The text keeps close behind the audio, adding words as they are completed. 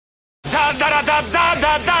da da da da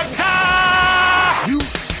da da da. You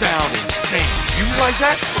sound insane. You realize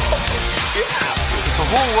that? Yeah. The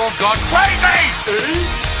whole world gone crazy! Are you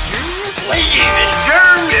serious? Ladies and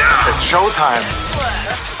germs. It's showtime.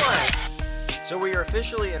 So we are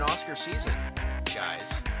officially in Oscar season,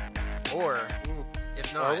 guys. Or,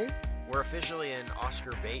 if not, we're officially in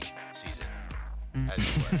Oscar bait season, as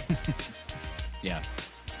it were. Yeah.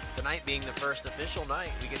 Tonight being the first official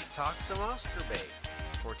night, we get to talk some Oscar bait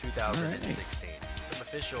for 2016. Some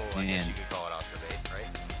official, I guess you could call it Oscar bait, right?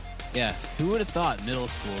 Yeah. Who would have thought middle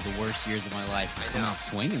school, the worst years of my life, would come out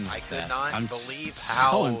swinging like that? I could not I'm believe so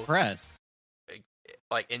how impressed.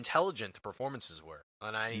 Intelligent the performances were.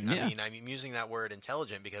 And I mean, I'm using that word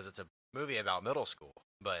intelligent because it's a movie about middle school.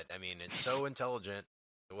 But, I mean, it's so intelligent,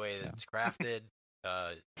 the way that it's crafted,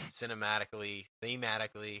 cinematically,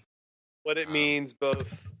 thematically. What it means,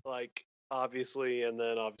 both, obviously, and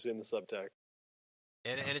then obviously in the subtext.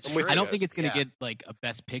 And it's true. I don't think it's going to get, a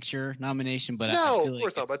Best Picture nomination, but no, I feel of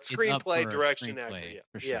course like not. But screenplay, direction, acting,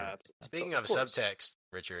 for sure. Yeah. Speaking of subtext,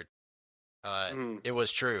 Richard, it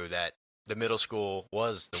was true that the middle school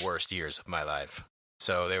was the worst years of my life.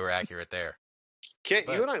 So they were accurate there. Kent,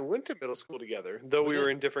 you and I went to middle school together, though we were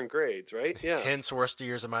in different grades, right? Yeah. Hence, worst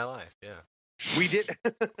years of my life. Yeah. We did.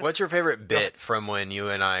 What's your favorite bit from when you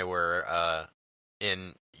and I were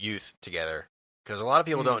in youth together? Because a lot of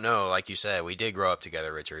people don't know, like you said, we did grow up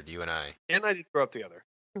together, Richard, you and I. And I did grow up together.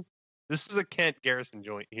 This is a Kent Garrison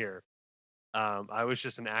joint here. I was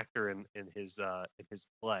just an actor in his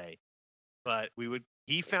play, but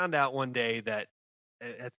he found out one day that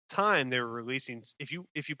at the time they were releasing, if you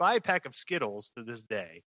buy a pack of Skittles to this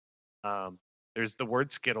day, there's the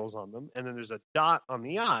word Skittles on them, and then there's a dot on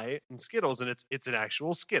the eye in Skittles, and it's an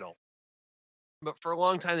actual Skittle. But for a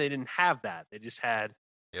long time they didn't have that. They just had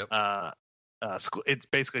it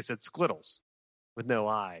basically said Squittles with no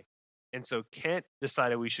I. And so Kent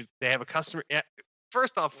decided they have a customer.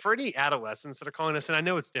 First off, for any adolescents that are calling us, and I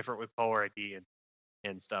know it's different with caller ID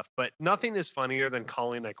and stuff, but nothing is funnier than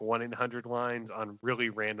calling 1-800 lines on really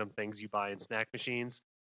random things you buy in snack machines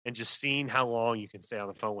and just seeing how long you can stay on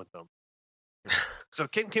the phone with them. So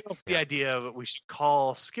Kent came up with the idea that we should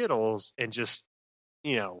call Skittles and just,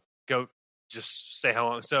 go just say how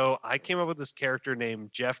long. So I came up with this character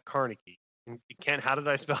named Jeff Carnegie. Kent, how did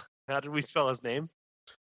we spell his name?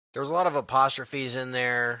 There was a lot of apostrophes in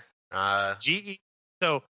there. G-E.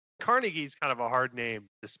 So Carnegie's kind of a hard name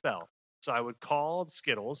to spell. So I would call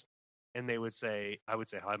Skittles, and I would say, hi,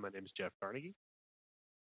 my name is Jeff Carnegie.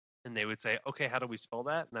 And they would say, okay, how do we spell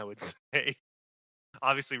that? And I would say,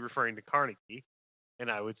 obviously referring to Carnegie,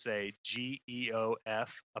 and I would say Geof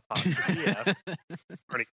apostrophe F.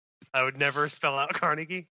 Carnegie. I would never spell out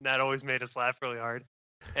Carnegie, and that always made us laugh really hard.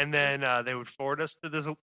 And then they would forward us to this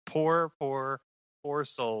poor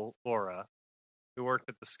soul, Laura, who worked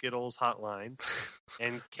at the Skittles hotline.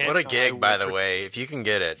 And Kent what a gig, by the way, if you can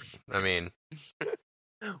get it. I mean,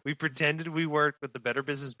 we pretended we worked with the Better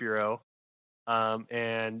Business Bureau,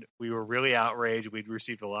 and we were really outraged. We'd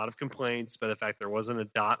received a lot of complaints by the fact there wasn't a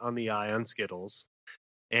dot on the I on Skittles.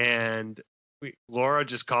 And Laura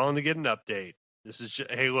just calling to get an update. This is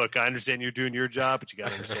hey, look, I understand you're doing your job, but you got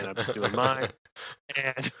to understand I'm just doing mine.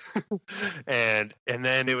 And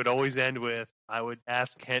then it would always end with I would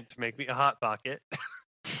ask Kent to make me a hot pocket,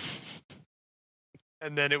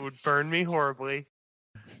 and then it would burn me horribly.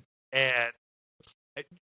 And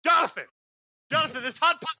Jonathan, this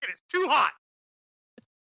hot pocket is too hot,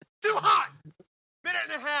 minute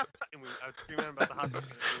and a half. And I would scream at him about the hot pocket,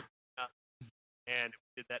 and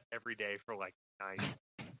we did that every day for 9 years.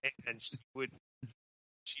 And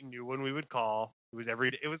she knew when we would call. It was every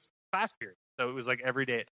day. It was class period, so it was every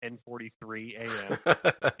day at 10:43 a.m.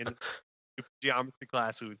 in the geometry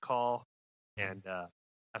class. We would call and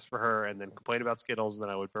ask for her, and then complain about Skittles, and then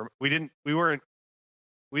I would burn. We didn't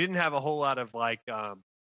have a whole lot of Long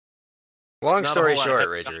story short,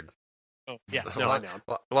 Richard. Oh yeah, no, I know.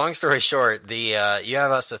 Long story short, you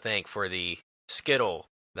have us to thank for the Skittle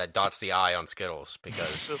that dots the I on Skittles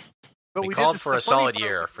because. But we called for a solid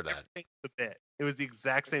year for that. It was the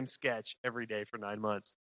exact same sketch every day for 9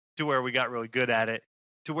 months, to where we got really good at it,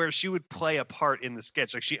 to where she would play a part in the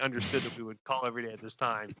sketch. She understood that we would call every day at this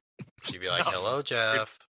time. She'd be like, hello,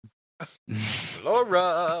 Jeff.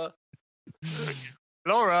 Laura,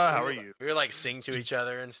 how are you? We would sing to each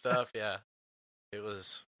other and stuff. Yeah. It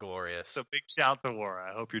was glorious. So big shout to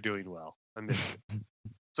Laura. I hope you're doing well. I miss you.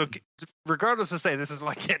 So regardless of this is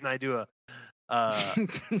why Kent and I do a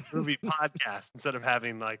movie podcast instead of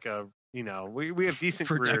having we have decent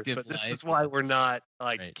careers, but this is why we're not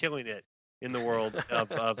killing it in the world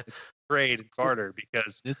of trade and barter,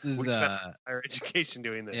 because this is we spent higher education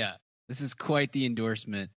doing this. Yeah, This is quite the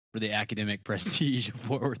endorsement for the academic prestige of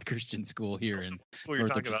Fort Worth Christian School here in What you're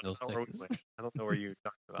talking North about? Texas. I don't know where you're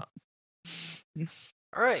talking about.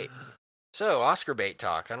 All right. So, Oscar bait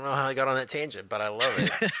talk. I don't know how I got on that tangent, but I love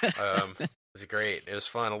it. It was great. It was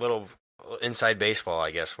fun. A little inside baseball,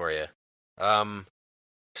 I guess, for you.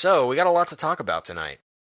 So, we got a lot to talk about tonight.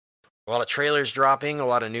 A lot of trailers dropping, a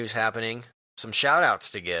lot of news happening, some shout-outs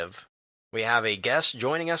to give. We have a guest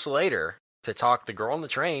joining us later to talk The Girl on the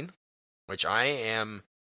Train, which I am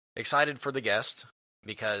excited for the guest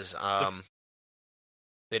because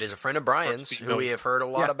it is a friend of Brian's who we have heard a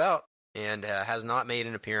lot about and has not made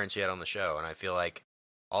an appearance yet on the show. And I feel like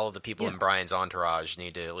all of the people in Brian's entourage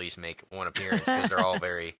need to at least make one appearance because they're all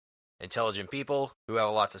very intelligent people who have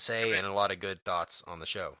a lot to say and a lot of good thoughts on the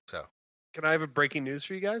show. So, can I have a breaking news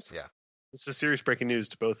for you guys? Yeah. This is serious breaking news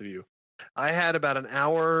to both of you. I had about an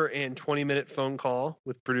hour and 20-minute phone call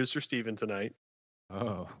with producer Steven tonight.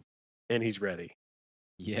 Oh. And he's ready.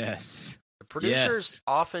 Yes. The producers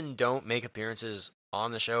often don't make appearances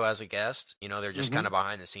on the show as a guest. You know, they're just kind of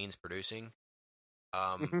behind the scenes producing.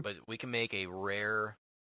 But we can make a rare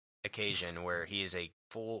occasion where he is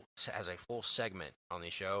has a full segment on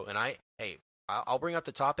the show. And I'll bring up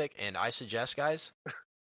the topic, and I suggest, guys,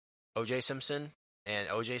 O.J. Simpson and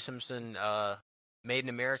O.J. Simpson Made in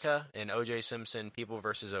America and O.J. Simpson People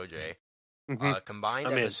vs. O.J. Combined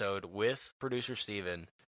episode with producer Steven.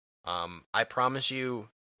 I promise you,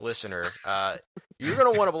 listener, you're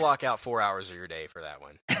going to want to block out 4 hours of your day for that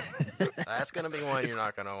one. That's going to be one you're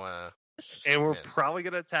not going to want to. And we're probably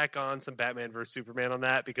going to tack on some Batman vs. Superman on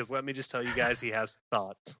that because let me just tell you guys, he has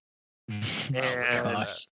thoughts. And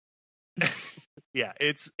yeah,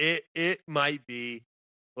 it might be.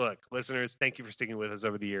 Look, listeners, thank you for sticking with us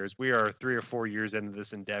over the years. We are 3 or 4 years into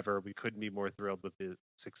this endeavor. We couldn't be more thrilled with the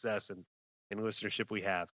success and listenership we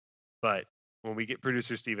have. But when we get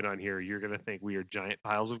producer Steven on here, you're going to think we are giant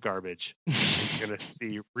piles of garbage. You're going to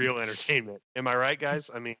see real entertainment. Am I right, guys?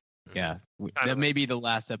 I mean, yeah, that may be the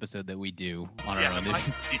last episode that we do on our own.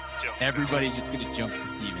 Everybody's just going to jump to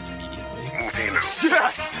Steven immediately. Movie news,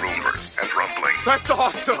 Yes! rumors, and rumbling. That's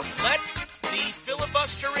awesome! Let the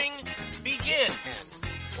filibustering begin.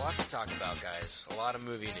 Lots to talk about, guys. A lot of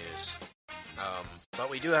movie news. But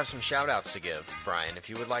we do have some shout-outs to give, Brian. If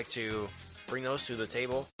you would like to bring those to the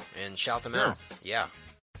table and shout them out. Yeah.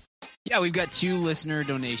 Yeah, we've got 2 listener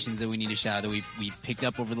donations that we need to shout out that we picked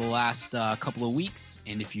up over the last couple of weeks.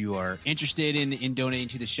 And if you are interested in donating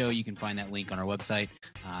to the show, you can find that link on our website.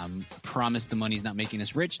 Promise the money's not making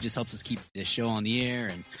us rich. It just helps us keep the show on the air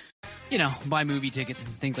and, you know, buy movie tickets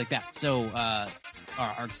and things like that. So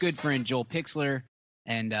our good friend Joel Pixler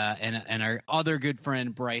and our other good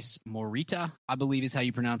friend Bryce Morita, I believe is how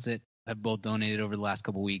you pronounce it, have both donated over the last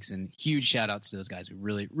couple of weeks. And huge shout-outs to those guys. We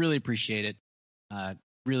really, really appreciate it.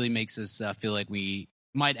 Really makes us feel like we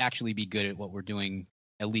might actually be good at what we're doing,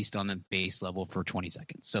 at least on the base level for 20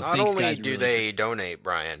 seconds. So not thanks, only guys. do they donate,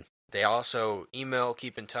 Brian, they also email,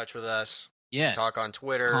 keep in touch with us. Yes. Talk on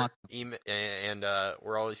Twitter, email, and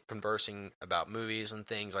we're always conversing about movies and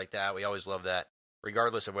things like that. We always love that,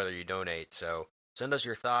 regardless of whether you donate. So send us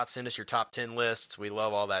your thoughts, send us your top 10 lists. We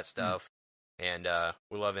love all that stuff, and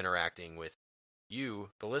we love interacting with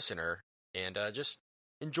you, the listener, and just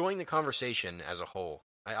enjoying the conversation as a whole.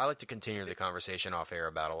 I like to continue the conversation off air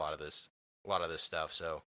about a lot of this stuff.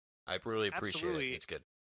 So I really appreciate it. It's good.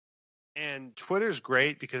 And Twitter's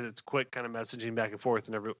great because it's quick kind of messaging back and forth,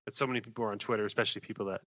 and so many people are on Twitter, especially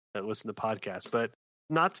people that listen to podcasts. But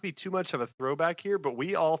not to be too much of a throwback here, but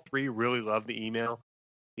we all 3 really love the email.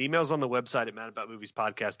 The email's on the website at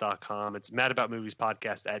madaboutmoviespodcast.com. It's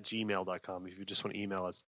madaboutmoviespodcast@gmail.com if you just want to email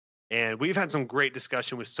us. And we've had some great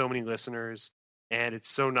discussion with so many listeners. And it's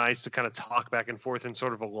so nice to kind of talk back and forth in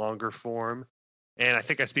sort of a longer form. And I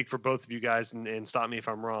think I speak for both of you guys, and stop me if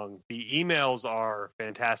I'm wrong. The emails are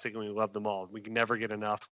fantastic, and we love them all. We can never get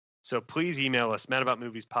enough. So please email us,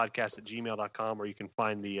 madaboutmoviespodcast@gmail.com, or you can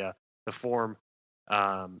find the form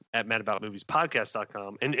at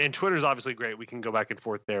madaboutmoviespodcast.com. And Twitter's obviously great. We can go back and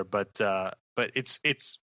forth there. But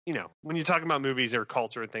it's you know, when you're talking about movies or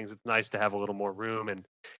culture and things, it's nice to have a little more room.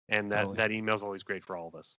 And that email's always great for all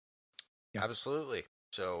of us. Yeah. Absolutely.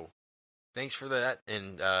 So thanks for that.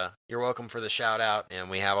 And you're welcome for the shout out. And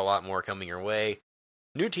we have a lot more coming your way.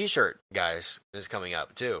 New t-shirt, guys, is coming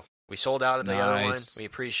up too. We sold out at the other one. We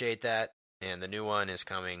appreciate that. And the new one is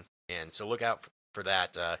coming. And so look out for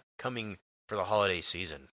that coming for the holiday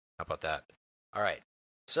season. How about that? All right.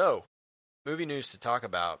 So movie news to talk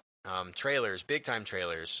about. Trailers, big time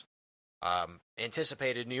trailers.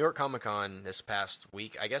 Anticipated New York Comic Con this past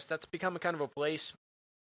week. I guess that's become a kind of a place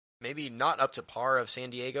maybe not up to par of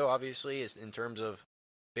San Diego, obviously, is in terms of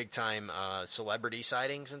big time celebrity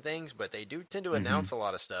sightings and things, but they do tend to announce a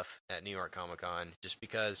lot of stuff at New York Comic Con just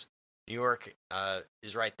because New York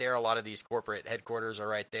is right there. A lot of these corporate headquarters are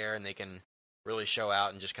right there, and they can really show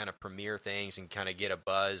out and just kind of premiere things and kind of get a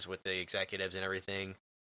buzz with the executives and everything,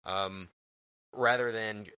 rather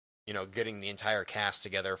than getting the entire cast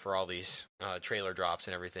together for all these trailer drops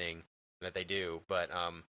and everything that they do. But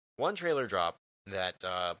one trailer drop that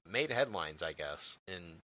made headlines, I guess,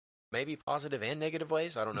 in maybe positive and negative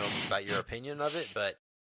ways. I don't know about your opinion of it, but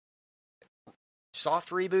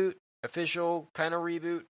soft reboot, official kind of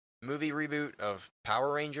reboot, movie reboot of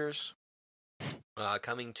Power Rangers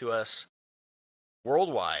coming to us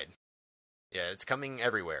worldwide. Yeah, it's coming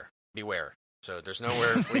everywhere. Beware. So there's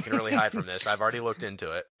nowhere we can really hide from this. I've already looked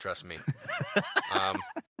into it. Trust me.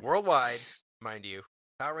 Worldwide, mind you,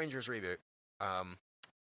 Power Rangers reboot.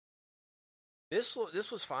 This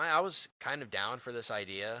was fine. I was kind of down for this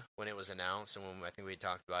idea when it was announced, and when I think we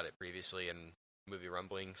talked about it previously in movie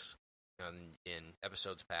rumblings in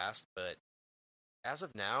episodes past. But as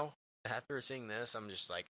of now, after seeing this, I'm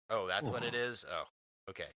just like, oh, that's what it is. Oh,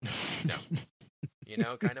 okay,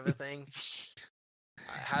 no, kind of a thing.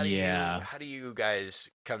 How do you guys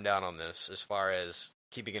come down on this as far as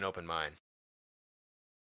keeping an open mind?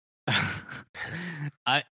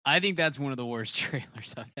 I think that's one of the worst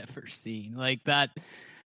trailers I've ever seen. Like that,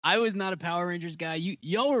 I was not a Power Rangers guy.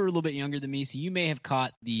 Y'all were a little bit younger than me, so you may have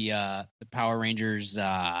caught the Power Rangers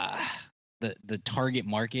the target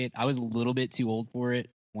market. I was a little bit too old for it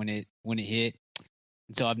when it hit,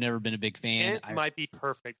 and so I've never been a big fan. It might be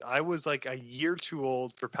perfect. I was like a year too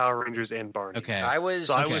old for Power Rangers and Barney. Okay, I was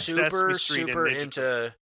Sesame Street super and Ninja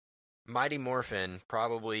into Mighty Morphin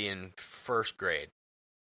probably in first grade.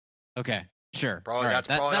 Okay, sure. Probably right.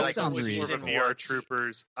 that That sounds reasonable. season VR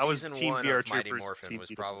Troopers. I was season Team one VR of Mighty Troopers. Morphin Team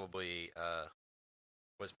was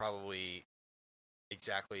probably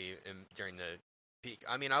exactly during the peak.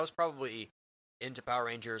 I mean, I was probably into Power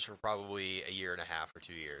Rangers for probably a year and a half or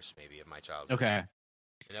 2 years, maybe, of my childhood. Okay,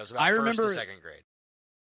 And that was about first to second grade.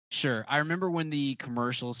 Sure. I remember when the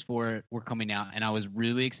commercials for it were coming out, and I was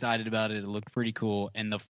really excited about it. It looked pretty cool.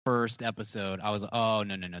 And the first episode, I was, oh,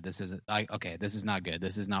 no, this isn't. This is not good.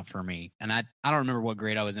 This is not for me. And I don't remember what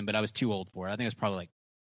grade I was in, but I was too old for it. I think it was probably like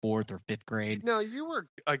 4th or 5th grade. No, you were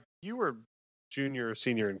junior or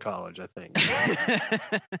senior in college, I think.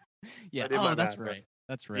 Yeah. That's right.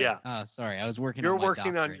 That's right. Yeah. Sorry. I was working You're on my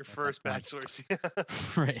working on doctorate your at first that point.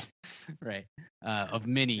 bachelor's. Right. Of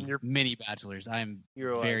many bachelors. I'm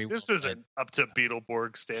You're very like, this well isn't up to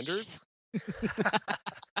Beetleborg standards.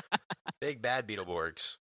 Big bad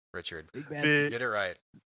Beetleborgs, Richard. Big bad. Get it right.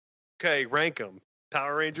 Okay, rank them.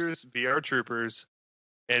 Power Rangers, VR Troopers,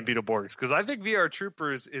 and Beetleborgs. Because I think VR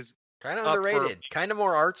Troopers is Kind of up underrated. for- Kind of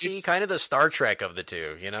more artsy. It's- Kind of the Star Trek of the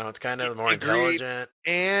two. It's kind of more Agreed. intelligent.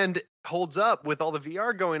 and holds up with all the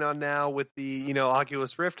VR going on now with the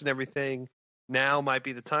Oculus Rift and everything. Now might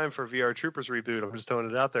be the time for a VR Troopers reboot. I'm just throwing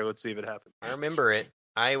it out there. Let's see if it happens. I remember it.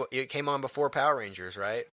 It came on before Power Rangers,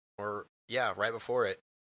 right? Or yeah, right before it.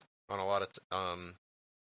 On a lot of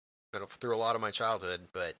through a lot of my childhood,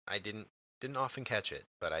 but I didn't often catch it.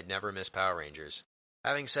 But I'd never miss Power Rangers.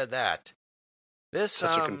 Having said that, this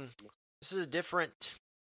is a different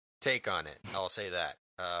take on it. I'll say that.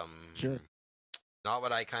 Sure. Not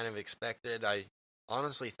what I kind of expected. I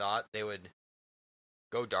honestly thought they would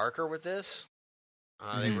go darker with this.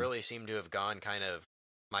 They really seem to have gone kind of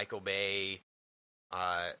Michael Bay.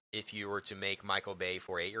 If you were to make Michael Bay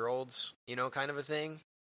for 8-year-olds, kind of a thing.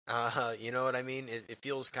 You know what I mean? It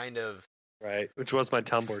feels kind of Right, which was my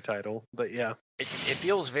Tumblr title, but yeah. It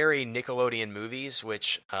feels very Nickelodeon movies,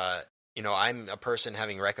 which I'm a person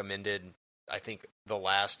having recommended, I think, the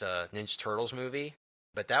last Ninja Turtles movie,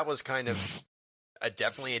 but that was kind of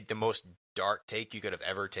definitely the most dark take you could have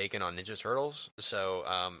ever taken on Ninja Turtles. So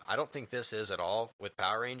I don't think this is at all with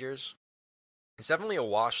Power Rangers. It's definitely a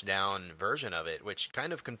washed down version of it, which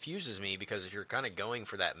kind of confuses me because if you're kind of going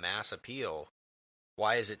for that mass appeal,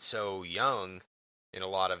 why is it so young in a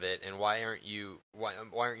lot of it, and why aren't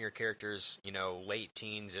your characters late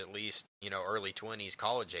teens, at least early 20s,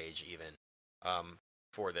 college age even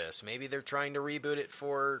for this? Maybe they're trying to reboot it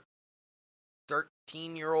for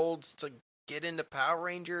 13-year-olds to get into Power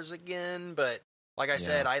Rangers again, but like I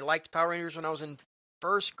said, I liked Power Rangers when I was in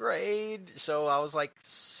first grade, so I was like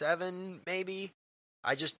 7 maybe.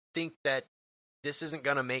 I just think that this isn't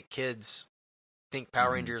gonna make kids think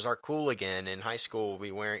Power Rangers are cool again in high school.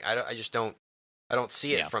 I don't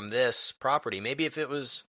see it from this property. Maybe if it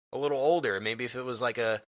was a little older, maybe if it was like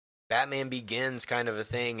a Batman Begins kind of a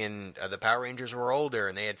thing, and the Power Rangers were older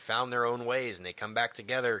and they had found their own ways and they come back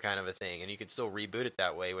together kind of a thing, and you could still reboot it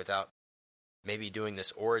that way without maybe doing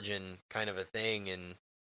this origin kind of a thing, and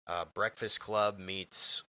Breakfast Club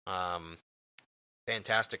meets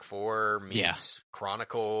Fantastic Four meets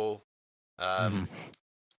Chronicle.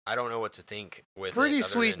 I don't know what to think with Pretty it.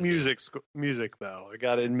 Sweet music, though. I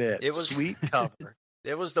gotta admit, it was sweet cover.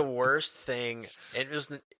 It was the worst thing. It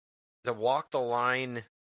was the Walk the Line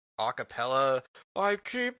acapella. I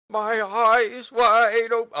keep my eyes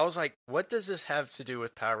wide open. I was like, what does this have to do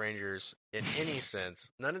with Power Rangers in any sense?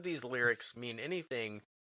 None of these lyrics mean anything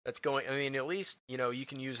that's going. I mean, at least you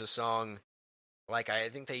can use a song like I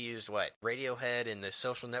think they used Radiohead in the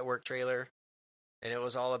Social Network trailer, and it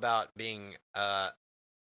was all about being a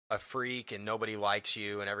freak and nobody likes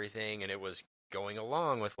you and everything, and it was going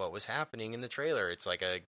along with what was happening in the trailer. It's like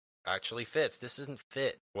actually fits. This doesn't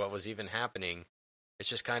fit what was even happening. It's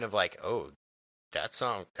just kind of like, oh, that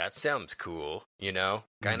sounds cool,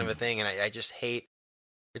 kind of a thing. And I just hate,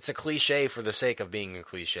 it's a cliche for the sake of being a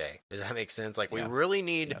cliche. Does that make sense? Like, we really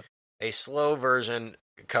need a slow version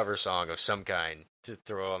cover song of some kind to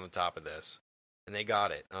throw on the top of this. And they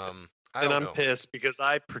got it. I'm pissed because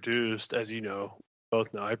I produced, as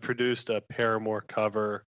both know, I produced a Paramore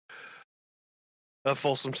cover of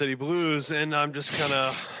Folsom City Blues, and I'm just kind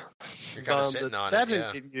of sitting on that it.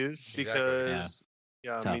 didn't get used because,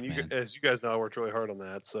 tough, I mean, as you guys know, I worked really hard on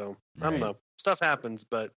that, so I don't know. Stuff happens,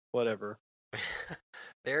 but whatever.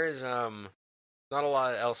 There is not a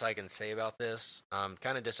lot else I can say about this. I'm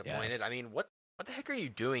kind of disappointed. I mean, what the heck are you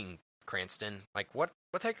doing, Cranston? Like, what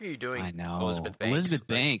the heck are you doing? I know. Elizabeth Banks. Elizabeth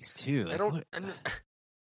Banks too. Like,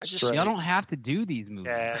 y'all don't have to do these movies.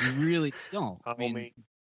 Yeah. You really don't.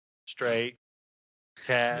 Straight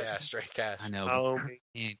cat. Yeah, straight cash. I know.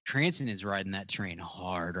 And Cranston is riding that train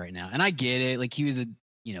hard right now, and I get it. Like, he was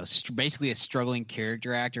basically a struggling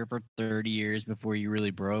character actor for 30 years before you really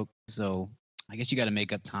broke. So I guess you got to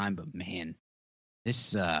make up time. But man,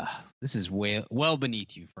 this is well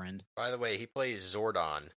beneath you, friend. By the way, he plays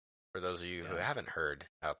Zordon. For those of you who haven't heard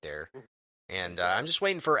out there. And I'm just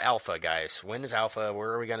waiting for Alpha, guys. When is Alpha?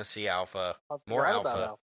 Where are we going to see Alpha? More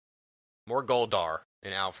Alpha. More Goldar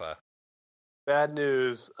in Alpha. Bad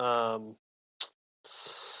news. I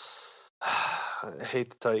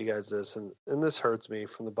hate to tell you guys this, and this hurts me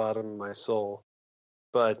from the bottom of my soul,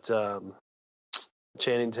 but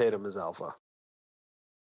Channing Tatum is Alpha.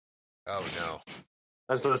 Oh, no.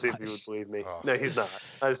 I just want to see if you would believe me. Oh. No, he's not.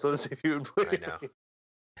 I just want to see if you would believe me.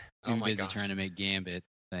 Too busy trying to make Gambit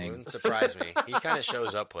thing. Wouldn't surprise me. He kind of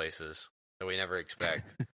shows up places that we never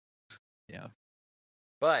expect. Yeah.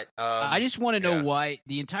 But I just want to know why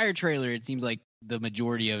the entire trailer, it seems like the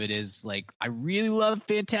majority of it is like, I really love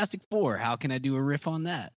Fantastic Four. How can I do a riff on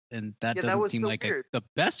that? And that doesn't seem like the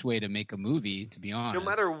best way to make a movie, to be honest. No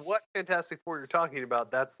matter what Fantastic Four you're talking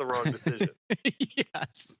about, that's the wrong decision.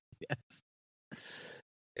 Yes.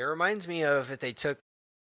 It reminds me of if they took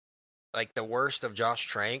like the worst of Josh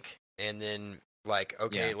Trank and then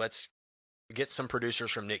let's get some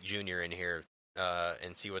producers from Nick Jr. in here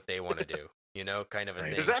and see what they want to do. Kind of a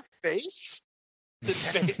thing. Is that Face?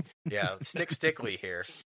 Yeah, Stickly here.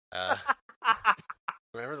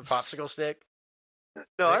 Remember the popsicle stick?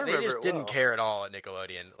 No, I remember. They just didn't care at all at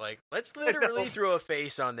Nickelodeon. Like, let's literally throw a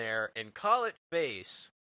face on there and call it Face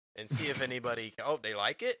and see if anybody. Oh, they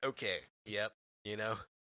like it? Okay. Yep.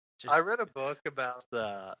 I read a book about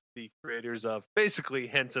the creators of basically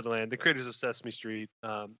Henson Land, the creators of Sesame Street,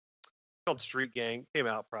 called Street Gang. Came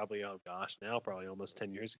out probably probably almost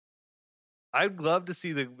 10 years ago. I'd love to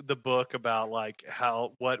see the book about like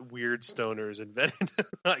what weird stoners invented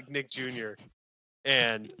like Nick Jr.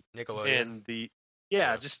 and Nickelodeon and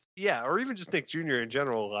or even just Nick Jr. in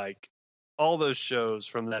general. Like, all those shows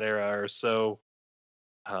from that era are so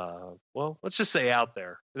let's just say out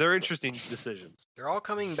there. They're interesting decisions. They're all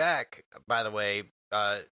coming back, by the way.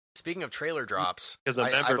 Speaking of trailer drops,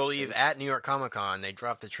 I believe at New York Comic Con they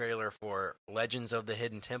dropped the trailer for Legends of the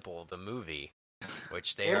Hidden Temple, the movie,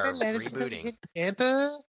 which they are rebooting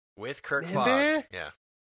with Kirk Fogg. Yeah,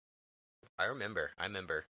 I remember.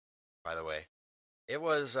 By the way, it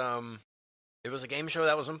was a game show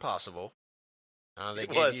that was impossible. They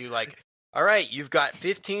gave you all right, you've got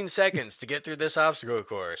 15 seconds to get through this obstacle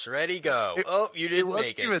course. Ready, go. You didn't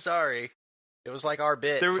make it. Sorry. It was like our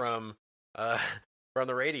bit from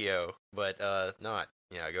the radio, but not.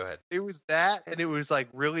 Yeah, go ahead. It was that, and it was like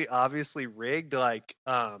really obviously rigged. Like,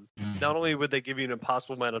 not only would they give you an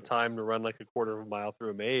impossible amount of time to run like a quarter of a mile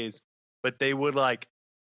through a maze, but they would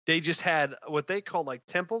they just had what they called like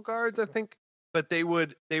temple guards, I think. But they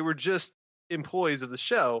were just employees of the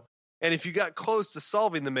show. And if you got close to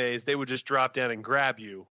solving the maze, they would just drop down and grab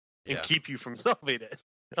you and keep you from solving it.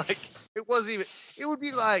 Like, it wasn't even. It would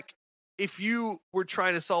be like if you were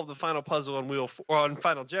trying to solve the final puzzle on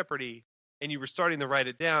Final Jeopardy, and you were starting to write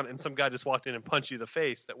it down, and some guy just walked in and punched you in the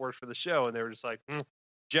face that worked for the show, and they were just like,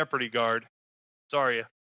 Jeopardy guard, sorry,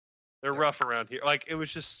 they're rough around here. Like, it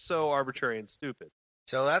was just so arbitrary and stupid.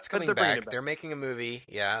 So that's coming they're bringing back. it back. They're making a movie,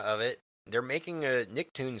 of it. They're making a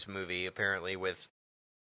Nicktoons movie, apparently, with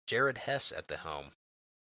Jared Hess at the helm.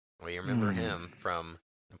 Well, you remember him from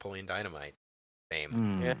Napoleon Dynamite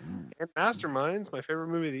fame. Yeah. And Masterminds, my favorite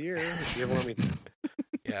movie of the year. If you ever want me to.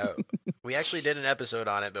 Yeah, we actually did an episode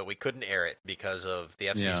on it, but we couldn't air it because of the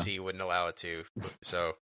FCC wouldn't allow it to.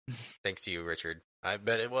 So, thanks to you, Richard. I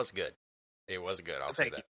bet it was good. It was good. I'll say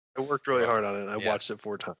that. I worked really hard on it. I watched it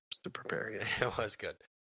 4 times to prepare. Yeah. It was good.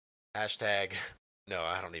 Hashtag. No,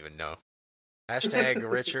 I don't even know. Hashtag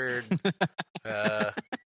Richard.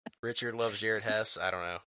 Richard loves Jared Hess. I don't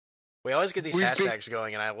know. We always get these hashtags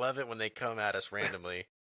going, and I love it when they come at us randomly.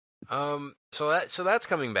 So that's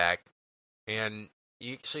coming back, and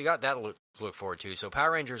you got that to look forward to. So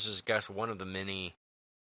Power Rangers is, I guess, one of the many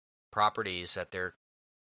properties that they're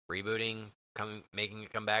rebooting, making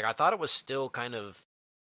it come back. I thought it was still kind of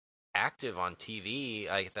active on TV.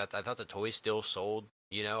 I thought the toys still sold.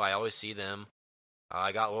 I always see them.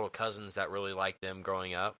 I got little cousins that really liked them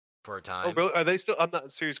growing up for a time. Oh, really? Are they still? I'm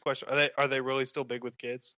not serious question. Are they really still big with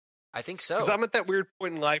kids? I think so. Because I'm at that weird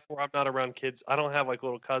point in life where I'm not around kids. I don't have like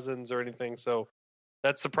little cousins or anything, so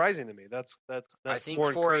that's surprising to me. That's I think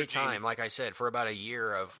more for a encouraging. time, like I said, for about a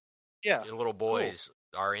year of little boys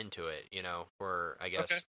are into it. For I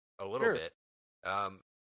guess a little bit.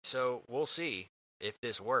 So we'll see if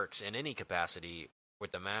this works in any capacity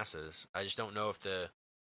with the masses. I just don't know if the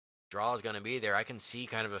draw is going to be there. I can see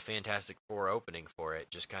kind of a Fantastic Four opening for it.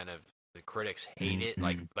 Just kind of the critics hate it,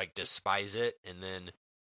 like despise it, and then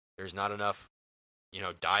there's not enough,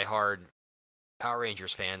 diehard Power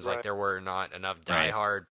Rangers fans. Like there were not enough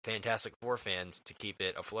diehard Fantastic Four fans to keep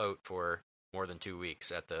it afloat for more than 2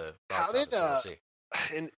 weeks at the box office. So we'll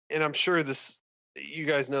see. And I'm sure you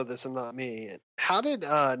guys know this and not me. How did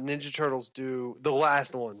Ninja Turtles do the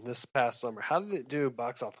last one this past summer? How did it do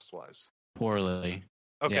box office wise? Poorly.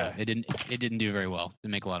 Okay. Yeah, it didn't do very well.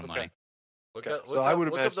 Didn't make a lot of money. Look up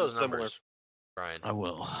those similar. numbers, Brian. I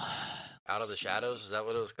will. Out of the Shadows, is that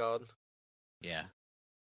what it was called? Yeah.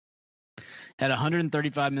 Had a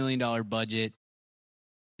 $135 million budget.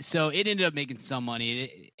 So it ended up making some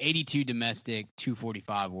money. 82 domestic,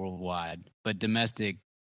 245 worldwide. But domestic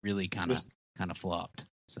really kind of flopped.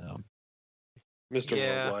 So Mr.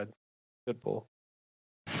 Worldwide. Good pull.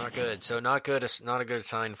 Not good. So not good. Not a good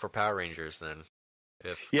sign for Power Rangers then.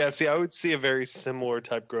 See, I would see a very similar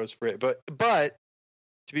type gross for it. But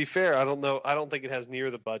to be fair, I don't know. I don't think it has near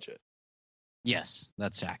the budget. Yes,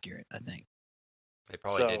 that's accurate, I think. They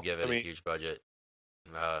probably did give it a huge budget.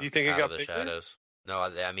 Do you think it got the bigger? Shadows? No,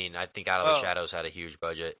 I mean, I think Out of the Shadows had a huge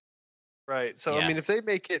budget. Right. So, I mean, if they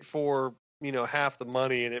make it for, half the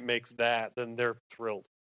money and it makes that, then they're thrilled.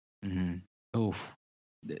 Mm-hmm. Oof.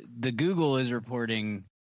 The Google is reporting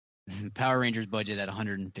Power Rangers budget at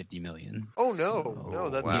 $150 million. Oh, no.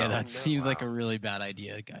 That seems like a really bad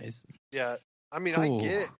idea, guys. Yeah. I mean, I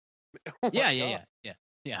get it. Oh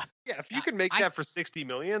Yeah. Yeah, if you can make that for $60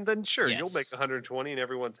 million, then sure, Yes. you'll make 120 and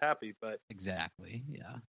everyone's happy. But Exactly.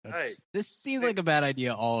 Yeah. Right. This seems like a bad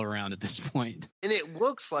idea all around at this point. and it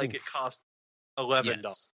looks like it cost $11.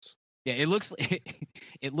 Yes. Yeah, it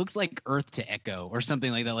looks like Earth to Echo or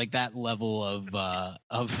something like that, like that level of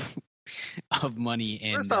money.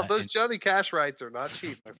 And First off, those Johnny Cash rights are not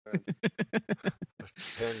cheap, my friend.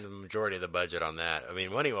 Spend the majority of the budget on that. I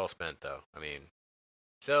mean, money well spent, though. I mean,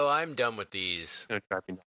 so I'm done with these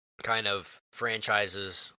kind of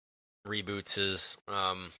franchises, reboots.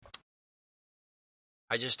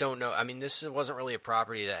 I just don't know. I mean, this wasn't really a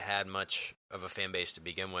property that had much of a fan base to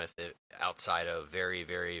begin with, outside of very,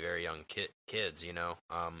 very, very young kids.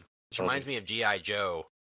 Which reminds me of G.I. Joe,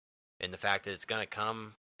 and the fact that it's gonna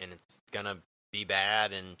come and it's gonna be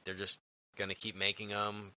bad, and they're just gonna keep making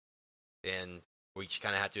them, and we just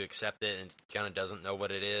kind of have to accept it, and it kind of doesn't know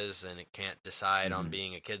what it is, and it can't decide on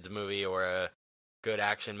being a kid's movie or a good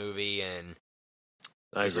action movie, and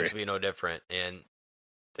this looks to be no different. And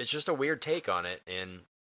it's just a weird take on it, and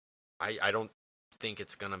I don't think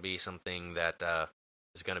it's going to be something that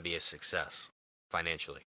is going to be a success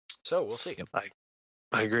financially. So we'll see.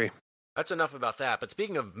 I agree. That's enough about that. But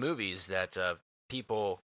speaking of movies that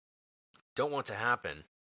people don't want to happen,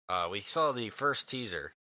 we saw the first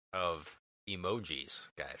teaser of emojis,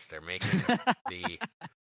 guys. They're making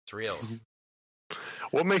it's real.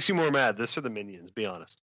 What makes you more mad, this or the Minions? Be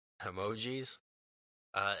honest. Emojis.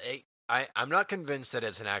 I'm not convinced that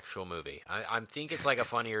it's an actual movie. I think it's like a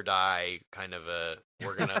Funny or Die kind of a.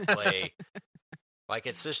 We're gonna play. Like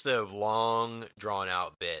it's just a long, drawn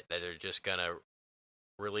out bit that they're just gonna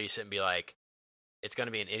release it and be like, it's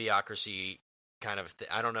gonna be an Idiocracy kind of.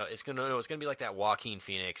 I don't know. It's gonna be like that Joaquin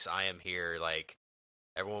Phoenix I Am Here. Like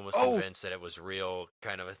everyone was convinced that it was real,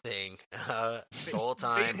 kind of a thing the whole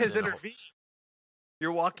time. Fate has intervened.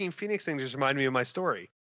 Your Joaquin Phoenix thing just reminded me of my story.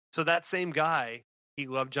 So that same guy, he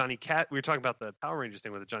loved Johnny Cash. We were talking about the Power Rangers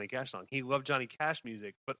thing with the Johnny Cash song. He loved Johnny Cash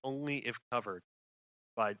music, but only if covered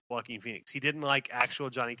by Joaquin Phoenix. He didn't like actual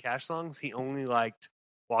Johnny Cash songs. He only liked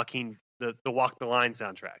the Walk the Line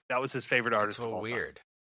soundtrack. That was his favorite artist. That's so of all weird. Time.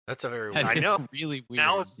 That's a very That weird. is I know. really weird.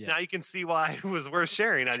 Now you can see why it was worth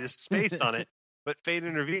sharing. I just spaced on it, but Fate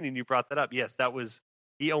intervened, and you brought that up. Yes, that was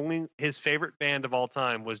his favorite band of all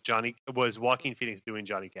time was Joaquin Phoenix doing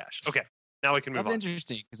Johnny Cash. Okay, now we can move That's on.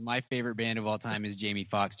 interesting because my favorite band of all time is Jamie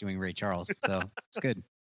Foxx doing Ray Charles. So it's good.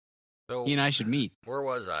 So, He and I should meet. where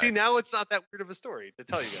was I? See, now it's not that weird of a story to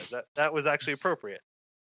tell you guys. That was actually appropriate.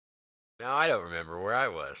 Now I don't remember where I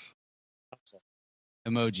was.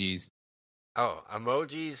 Emojis. Oh,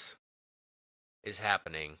 emojis is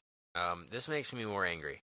happening. This makes me more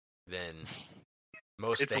angry than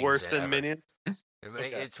most. It's things worse than ever. Minions.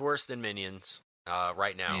 Okay. It's worse than Minions.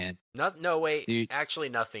 Right now. Man. No, wait. Dude. Actually,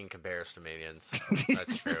 nothing compares to Minions.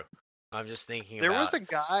 That's true. I'm just thinking There about was a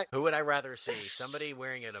guy. who would I rather see? Somebody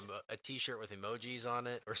wearing a T-shirt with emojis on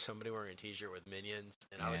it, or somebody wearing a T-shirt with Minions?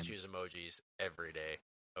 And I would Man. choose emojis every day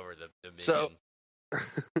over the Minion. So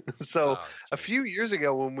Oh, a geez. few years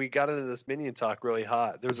ago, when we got into this Minion talk really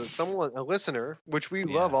hot, there was a listener, which we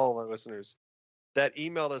Yeah. love all of our listeners, that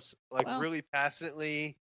emailed us Well. really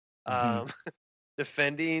passionately Mhm.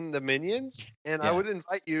 defending the Minions, and I Yeah. would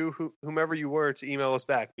invite you, whomever you were, to email us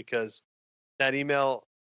back because that email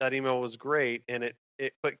was great, and it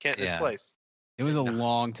put Kent in his Yeah. place. It was a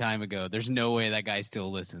long time ago. There's no way that guy still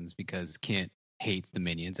listens because Kent hates the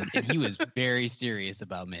Minions, and he was very serious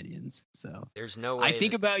about Minions. So There's no way. I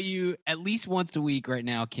think about you at least once a week right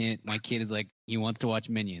now, Kent. My kid is like, he wants to watch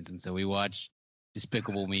Minions, and so we watch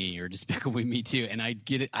Despicable Me or Despicable Me 2, and I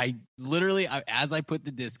get it. I literally, as I put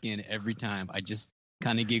the disc in every time, I just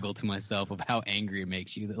kind of giggle to myself of how angry it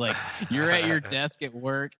makes you. Like you're at your desk at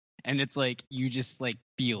work, and it's like you just like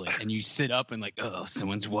feel it, and you sit up and like, oh,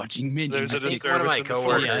 someone's watching Minions. There's a I think one of my disturbance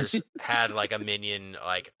in the force. coworkers had like a Minion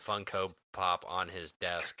like Funko Pop on his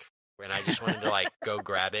desk, and I just wanted to like go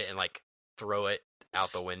grab it and like throw it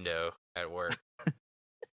out the window at work.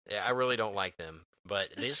 Yeah, I really don't like them,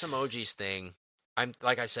 but this emojis thing. I'm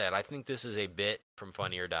like I said, I think this is a bit from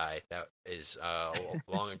Funny or Die that is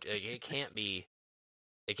long. It can't be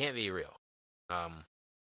real.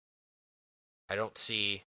 I don't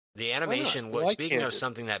see the animation. Why Speaking can't of it?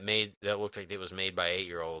 something that looked like it was made by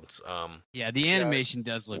 8-year-olds. Yeah, the animation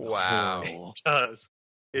does look Wow. horrible. It does.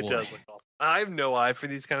 It Boy. does look awful. I have no eye for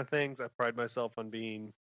these kind of things. I pride myself on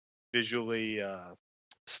being visually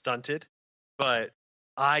stunted, but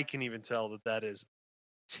I can even tell that is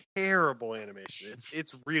terrible animation.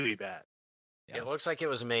 It's really bad. Yeah. It looks like it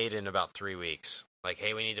was made in about 3 weeks. Like,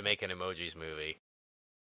 hey, we need to make an emojis movie.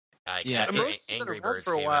 Like, Yeah. after Emojis have Angry been around Birds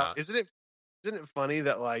for a came while. out. Isn't it funny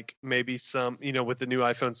that like maybe some, with the new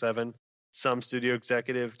iPhone 7, some studio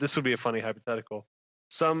executive, this would be a funny hypothetical.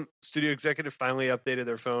 Some studio executive finally updated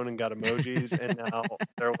their phone and got emojis, and now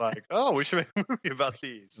they're like, "Oh, we should make a movie about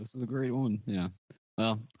these." This is a great one. Yeah.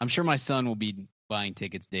 Well, I'm sure my son will be buying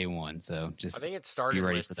tickets day one. So I just think it started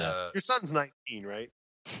ready with for that. Your son's 19, right?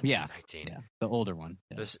 yeah, 19. yeah, the older one.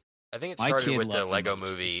 Yeah. This, I think it My started kid with the loves Lego emojis.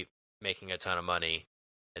 movie making a ton of money,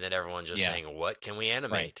 and then everyone just Yeah. saying, "What can we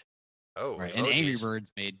animate?" Oh, Right. And Angry emojis.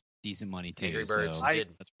 Birds made decent money too. Angry Birds so I-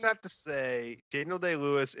 did. I have to say, Daniel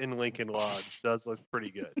Day-Lewis in Lincoln Logs does look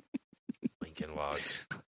pretty good. Lincoln Logs.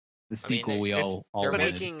 the sequel we it's- all they're But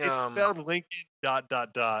wanted. making- it's spelled Lincoln ...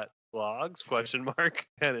 Logs ?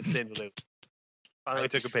 And it's Daniel Day-Lewis. Finally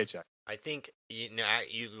took a paycheck. I think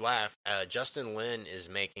you laugh. Justin Lin is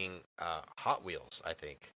making Hot Wheels. I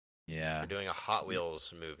think Yeah. they're doing a Hot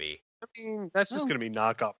Wheels movie. I mean, that's just Oh. going to be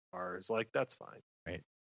knockoff cars. Like, that's fine.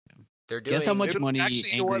 They're doing Guess how much It'll- money actually,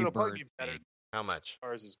 you know what? Angry It'll probably be Birds better. made? how much?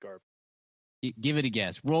 Cars is garbage. Give it a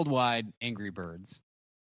guess. Worldwide, Angry Birds.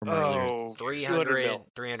 From earlier. Oh, 300, 200 mil.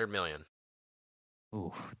 300 million.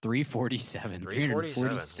 Ooh, 347.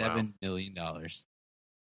 347, $347 million dollars.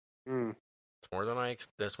 Mm.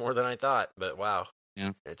 That's more than I thought. But wow,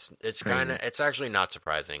 Yeah. it's Crazy. kind of it's actually not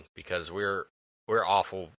surprising because we're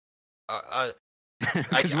awful. I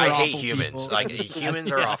hate humans. Like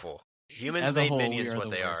humans are awful. Humans As a made whole, we minions are what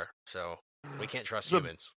the they worst. are, so we can't trust So-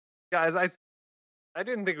 humans. Guys, I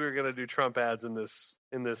didn't think we were gonna do Trump ads in this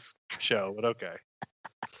show, but okay.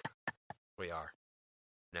 We are.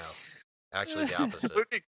 No, actually the opposite.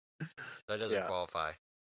 That doesn't qualify.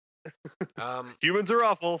 Humans are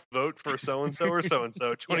awful. Vote for so and so or so and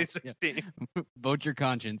so. 2016. Vote your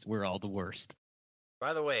conscience. We're all the worst.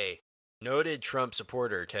 By the way, noted Trump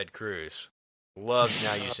supporter Ted Cruz loves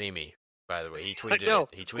Now You See Me. By the way, he tweeted it.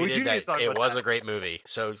 He tweeted that it was a great movie.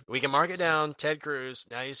 So we can mark it down. Ted Cruz,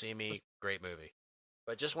 Now You See Me, great movie.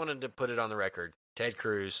 But just wanted to put it on the record. Ted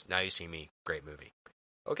Cruz, Now You See Me, great movie.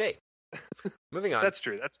 Okay. Moving on. That's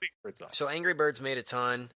true. That speaks for itself. So Angry Birds made a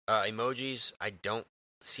ton. Emojis, I don't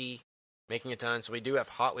see making a ton. So we do have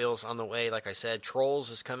Hot Wheels on the way. Like I said, Trolls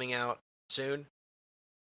is coming out soon.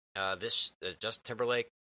 Justin Timberlake,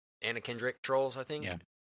 Anna Kendrick Trolls, I think. Yeah.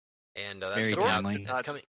 And that's very timely.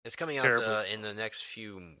 It's coming out in the next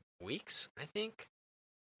few weeks, I think.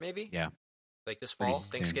 Maybe. Yeah. Like this fall,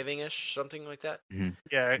 Thanksgiving-ish, something like that. Mm-hmm.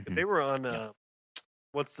 Yeah, they were on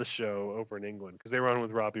what's the show over in England? Because they were on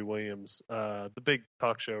with Robbie Williams, the big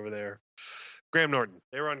talk show over there. Graham Norton.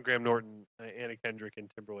 They were on Graham Norton, Anna Kendrick, and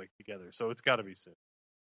Timberlake together. So it's got to be soon.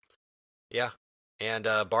 Yeah, and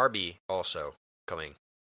Barbie also coming.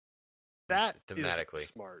 That thematically is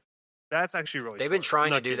smart. That's actually really. They've been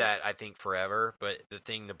trying to do that, I think, forever. But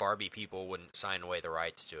the Barbie people wouldn't sign away the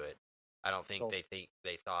rights to it. I don't think they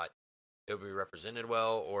thought it would be represented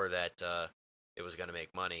well, or that it was going to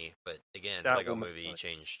make money. But again, Lego Movie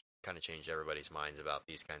changed everybody's minds about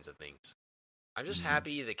these kinds of things. I'm just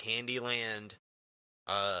happy the Candyland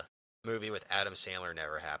movie with Adam Sandler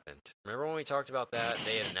never happened. Remember when we talked about that?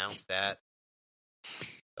 They had announced that,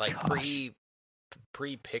 like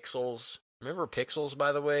pre-Pixels. Remember Pixels,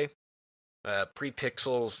 by the way?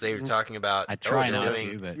 Pre-Pixels, they were talking about. I try not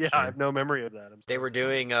to, but yeah, I have no memory of that. They were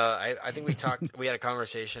doing. I think we had a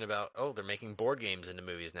conversation about. Oh, they're making board games into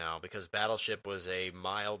movies now because Battleship was a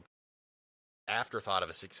mild afterthought of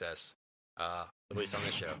a success, at least on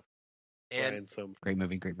this show. And great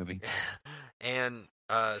movie. And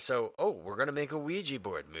so, we're gonna make a Ouija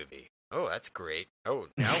board movie. Oh, that's great. Oh,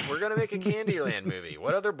 now we're gonna make a Candyland movie.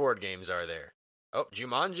 What other board games are there? Oh,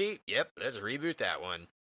 Jumanji. Yep, let's reboot that one.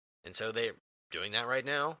 And so they're doing that right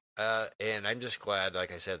now. And I'm just glad,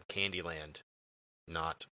 like I said, Candyland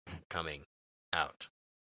not coming out.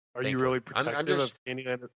 Are you really protective of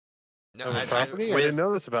Candyland as a property? I didn't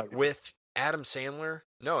know this about you. With Adam Sandler?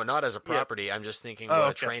 No, not as a property. Yeah. I'm just thinking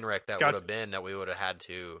what a train wreck that would have been that we would have had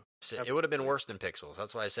to... It would have been worse than Pixels.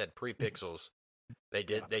 That's why I said pre-Pixels. They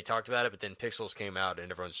talked about it, but then Pixels came out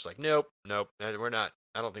and everyone's just like, nope, we're not.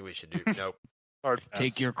 I don't think we should do... Nope.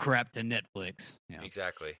 Take your crap to Netflix. Yeah.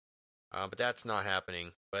 Exactly. But that's not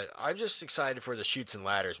happening. But I'm just excited for the Chutes and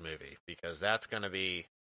Ladders movie because it's going to be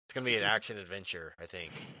an action adventure, I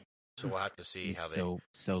think. So we'll have to see how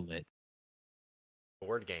so lit.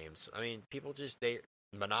 Board games. I mean, people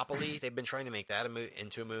Monopoly. They've been trying to make that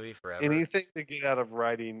into a movie forever. Anything to get out of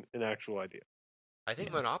writing an actual idea. I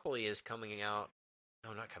think Monopoly is coming out.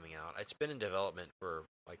 No, not coming out. It's been in development for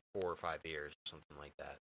like 4 or 5 years, something like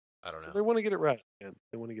that. I don't know. They want to get it right, man.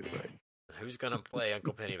 They want to get it right. Who's going to play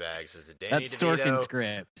Uncle Pennybags? Is it Danny That's DeVito? Sorkin's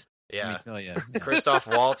script. Yeah. Let me tell you. Christoph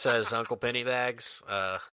Waltz as Uncle Pennybags.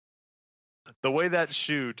 The way that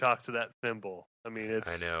shoe talks to that thimble. I mean,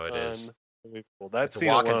 it's. I know it is. That's a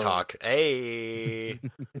walk and talk. Hey.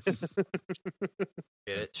 Get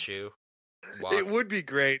it, shoe. Walk. It would be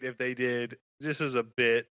great if they did, just as a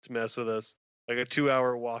bit to mess with us, like a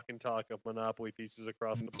 2-hour walk and talk of Monopoly pieces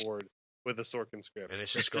across the board with a Sorkin script. And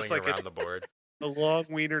it's just going like around the board. A long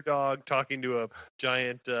wiener dog talking to a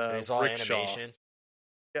giant it's all rickshaw. Animation.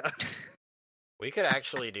 Yeah. We could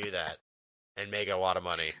actually do that and make a lot of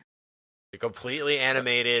money. The completely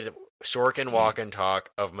animated Sorkin walk and talk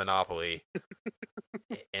of Monopoly.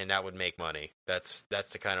 And that would make money. That's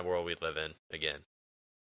the kind of world we live in again.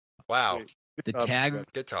 Wow. Good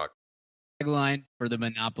talk. Tagline for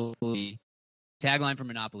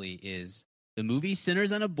Monopoly is the movie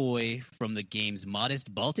centers on a boy from the game's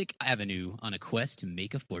modest Baltic Avenue on a quest to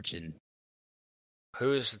make a fortune.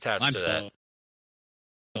 Who's attached to that?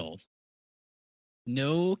 Sold.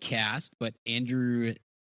 No cast, but Andrew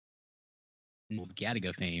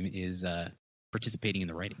Gattaca fame is participating in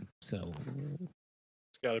the writing. So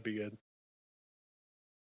it's got to be good.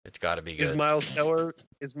 It's got to be good. Is Miles Teller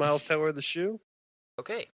the shoe?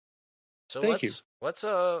 Okay. So Thank let's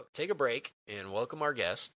take a break and welcome our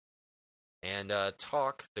guest and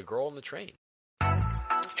talk The Girl on the Train.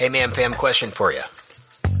 Hey man, fam, question for you.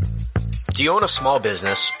 Do you own a small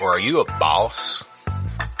business or are you a boss?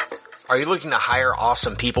 Are you looking to hire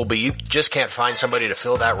awesome people but you just can't find somebody to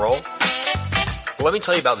fill that role? Well, let me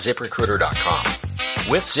tell you about ZipRecruiter.com.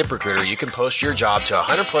 With ZipRecruiter, you can post your job to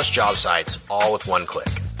 100 plus job sites all with one click.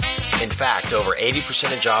 In fact, over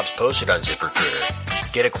 80% of jobs posted on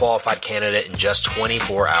ZipRecruiter get a qualified candidate in just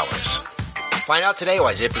 24 hours. Find out today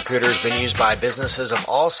why ZipRecruiter has been used by businesses of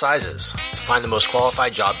all sizes to find the most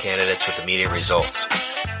qualified job candidates with immediate results.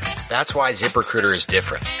 That's why ZipRecruiter is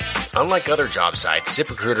different. Unlike other job sites,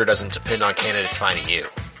 ZipRecruiter doesn't depend on candidates finding you.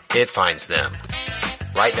 It finds them.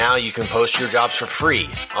 Right now, you can post your jobs for free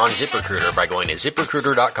on ZipRecruiter by going to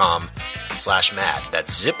ZipRecruiter.com/mad.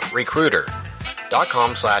 That's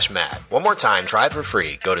ZipRecruiter.com/mad. One more time, try it for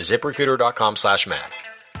free. Go to ZipRecruiter.com/mad.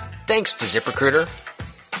 Thanks to ZipRecruiter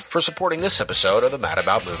for supporting this episode of the Mad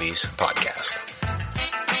About Movies podcast.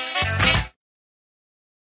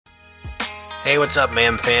 Hey, what's up,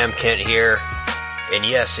 ma'am fam? Kent here. And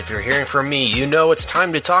yes, if you're hearing from me, you know it's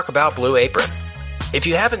time to talk about Blue Apron. If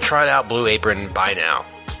you haven't tried out Blue Apron by now,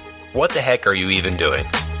 what the heck are you even doing?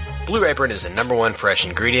 Blue Apron is the #1 fresh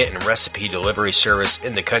ingredient and recipe delivery service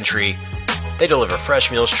in the country. They deliver fresh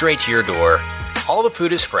meals straight to your door. All the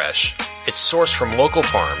food is fresh, it's sourced from local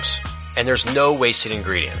farms, and there's no wasted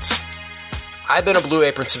ingredients. I've been a Blue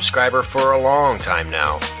Apron subscriber for a long time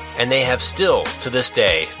now, and they have still, to this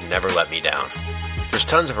day, never let me down. There's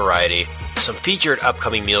tons of variety. Some featured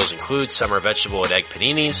upcoming meals include summer vegetable and egg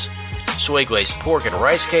paninis, soy glazed pork and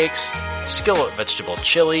rice cakes, skillet vegetable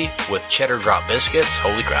chili with cheddar drop biscuits,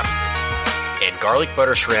 holy crap, and garlic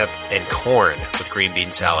butter shrimp and corn with green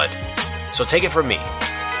bean salad. So take it from me.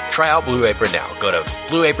 Try out Blue Apron now. Go to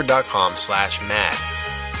blueapron.com/mad.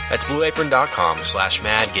 That's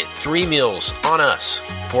blueapron.com/mad. Get 3 meals on us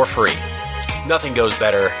for free. Nothing goes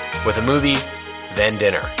better with a movie than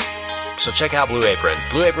dinner. So check out Blue Apron.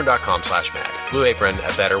 blueapron.com/mad. Blue Apron,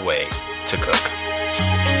 a better way to cook.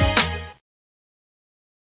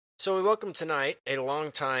 So we welcome tonight a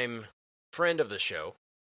longtime friend of the show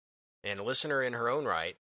and a listener in her own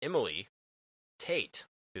right, Emily Tate,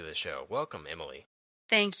 to the show. Welcome, Emily.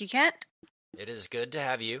 Thank you, Kent. It is good to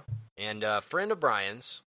have you. And a friend of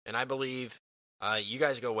Brian's, and I believe you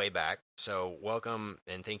guys go way back. So welcome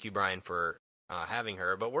and thank you, Brian, for having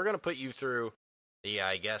her. But we're going to put you through the,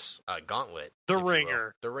 I guess, gauntlet. The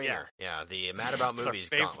ringer. The ringer. Yeah, the Mad About Movies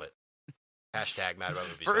gauntlet. Hashtag Mad About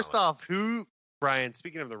Movies First gauntlet. off, Brian,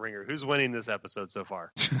 speaking of the ringer, who's winning this episode so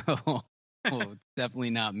far? Oh, definitely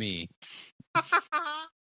not me.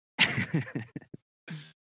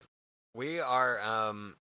 We are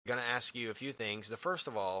going to ask you a few things. The first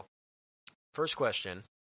question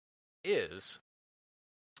is,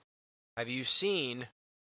 have you seen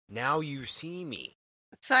Now You See Me?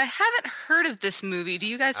 So I haven't heard of this movie. Do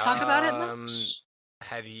you guys talk about it much?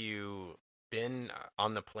 Have you been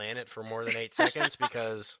on the planet for more than 8 seconds?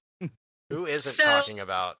 Because who isn't talking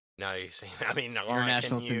about Now You See Me? I mean,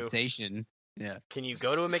 international sensation. Yeah. Can you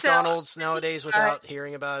go to a McDonald's nowadays without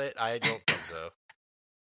hearing about it? I don't think so.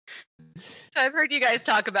 So I've heard you guys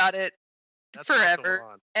talk about it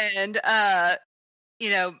forever. And, I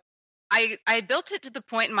built it to the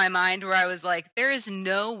point in my mind where I was like, there is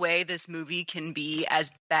no way this movie can be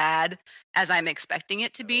as bad as I'm expecting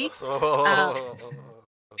it to be.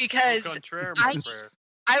 Because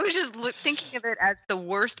I was just thinking of it as the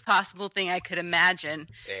worst possible thing I could imagine.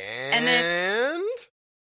 And then it's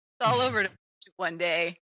all over to one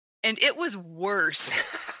day. And it was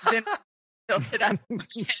worse than I built it up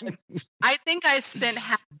again. I think I spent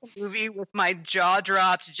half the movie with my jaw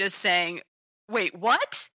dropped just saying, wait,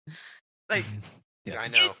 what? Like, yeah, I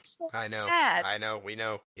know. So I know. sad. I know. We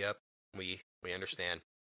know. Yep. We understand.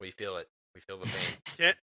 We feel it. We feel the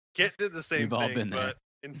pain. Kent did the same We've all thing, been there. but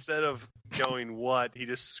instead of going what, he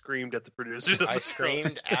just screamed at the producers. I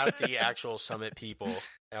screamed at the actual Summit people.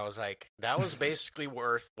 I was like, that was basically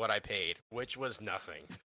worth what I paid, which was nothing.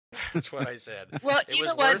 That's what I said. Well, it you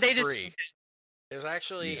was know what? worth They just free. It was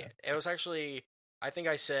actually, I think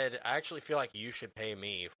I said, I actually feel like you should pay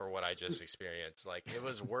me for what I just experienced. Like, it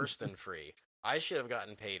was worse than free. I should have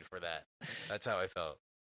gotten paid for that. That's how I felt.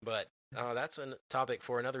 But that's a topic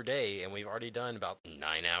for another day, and we've already done about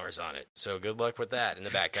 9 hours on it. So good luck with that in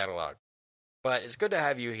the back catalog. But it's good to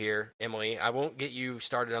have you here, Emily. I won't get you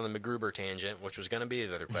started on the MacGruber tangent, which was going to be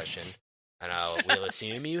the other question. And I will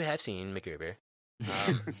assume you have seen MacGruber.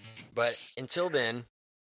 But until then,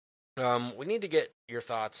 we need to get your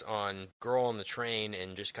thoughts on Girl on the Train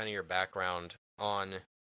and just kind of your background on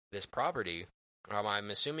this property. I'm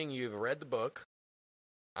assuming you've read the book.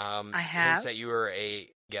 I have. Hence that you were a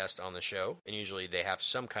guest on the show, and usually they have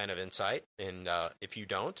some kind of insight. And if you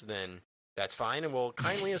don't, then that's fine, and we'll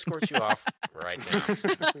kindly escort you off right now.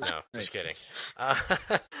 No, just kidding.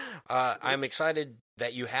 I'm excited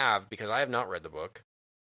that you have, because I have not read the book,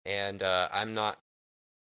 and I'm not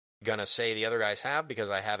gonna say the other guys have because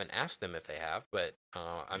I haven't asked them if they have, but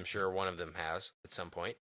I'm sure one of them has at some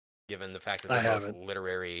point, given the fact that they're both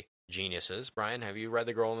literary geniuses. Brian, have you read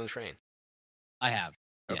The Girl on the Train? I have.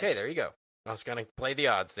 Okay, yes. there you go. I was gonna play the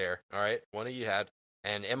odds there. All right, one of you had.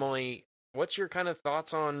 And Emily, what's your kind of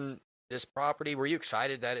thoughts on this property? Were you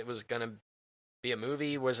excited that it was gonna be a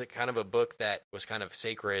movie? Was it kind of a book that was kind of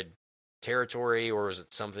sacred territory, or was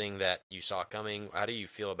it something that you saw coming? How do you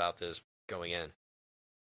feel about this going in?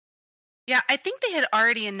 Yeah, I think they had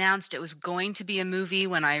already announced it was going to be a movie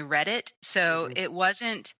when I read it, so it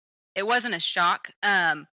wasn't a shock.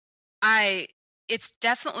 It's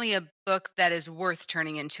definitely a book that is worth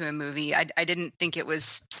turning into a movie. I didn't think it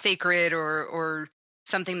was sacred or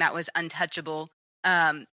something that was untouchable.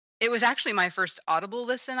 It was actually my first Audible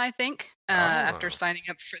listen, I think, after signing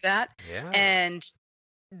up for that. Yeah. And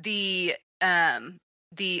the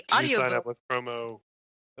Did audio you sign book, up with promo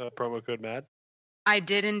code MAD? I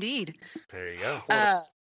did indeed. There you go.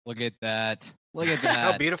 Look at that. Look at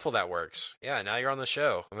How that. beautiful that works. Yeah, now you're on the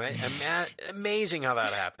show. Amazing how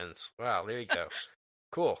that happens. Wow, there you go.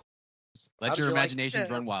 Cool. Let your imaginations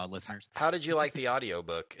run wild, listeners. How did you like the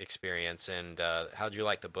audiobook experience, and how did you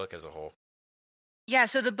like the book as a whole? Yeah,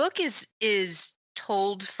 so the book is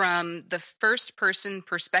told from the first person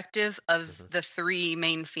perspective of the three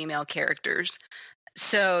main female characters.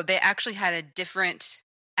 So they actually had a different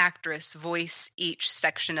actress voice each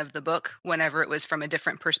section of the book whenever it was from a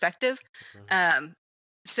different perspective.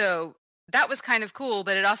 So that was kind of cool,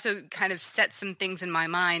 but it also kind of set some things in my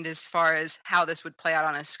mind as far as how this would play out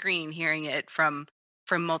on a screen, hearing it from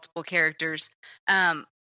multiple characters. I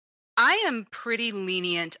am pretty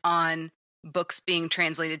lenient on books being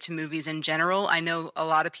translated to movies in general. I know a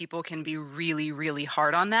lot of people can be really, really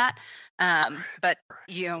hard on that. But,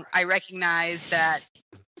 I recognize that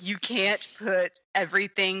you can't put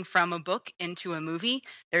everything from a book into a movie.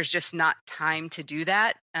 There's just not time to do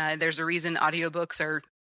that. There's a reason audiobooks are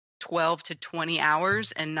 12 to 20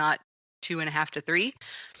 hours and not 2.5 to 3.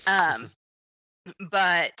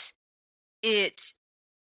 But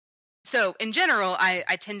so in general,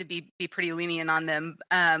 I tend to be pretty lenient on them.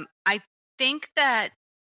 I think that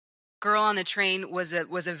Girl on the Train was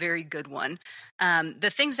a very good one.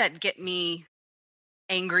 The things that get me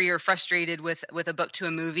angry or frustrated with a book to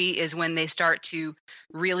a movie is when they start to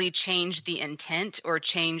really change the intent or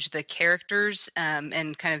change the characters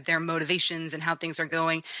and kind of their motivations and how things are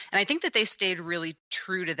going. And I think that they stayed really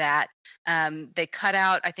true to that. They cut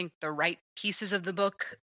out, I think, the right pieces of the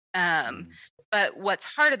book. But what's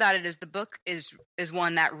hard about it is the book is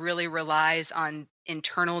one that really relies on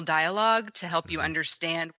internal dialogue to help you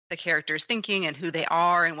understand the characters thinking and who they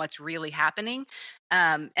are and what's really happening.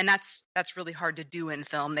 And that's really hard to do in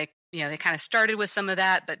film. They kind of started with some of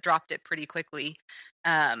that, but dropped it pretty quickly.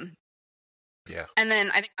 Yeah. And then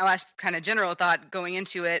I think my last kind of general thought going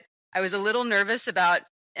into it, I was a little nervous about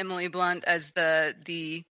Emily Blunt as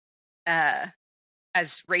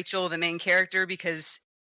as Rachel, the main character, because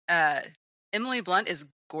Emily Blunt is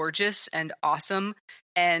gorgeous and awesome,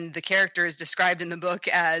 and the character is described in the book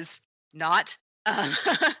as not,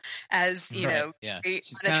 as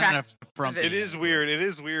She's kind of frumpy. It is weird. It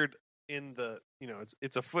is weird in the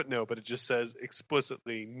it's a footnote, but it just says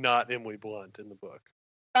explicitly not Emily Blunt in the book,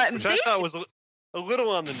 which I thought was a little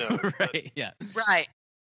on the nose. Right? Yeah. Right.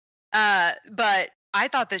 But I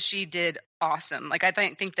thought that she did awesome. Like I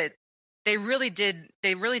think that they really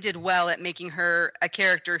did well at making her a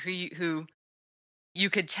character who you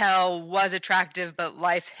could tell was attractive, but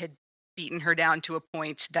life had beaten her down to a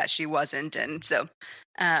point that she wasn't. And so,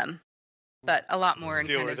 but a lot more in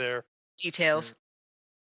kind of details.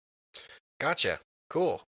 Gotcha.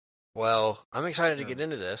 Cool. Well, I'm excited to get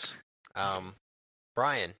into this.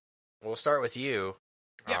 Brian, we'll start with you,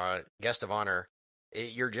 guest of honor.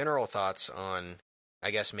 Your general thoughts on,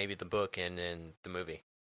 I guess, maybe the book and the movie.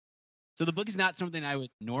 So the book is not something I would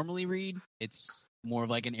normally read. It's more of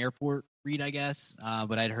like an airport read, I guess.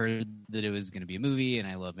 But I'd heard that it was going to be a movie, and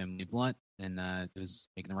I love Emily Blunt, and it was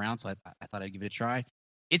making the rounds, so I thought I'd give it a try.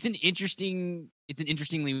 It's an interestingly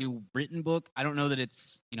written book. I don't know that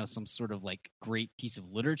it's some sort of like great piece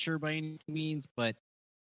of literature by any means, but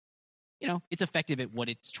it's effective at what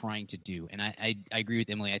it's trying to do. And I agree with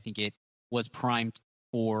Emily. I think it was primed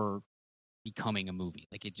for becoming a movie.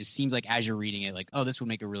 Like it just seems like as you're reading it, like, oh, this would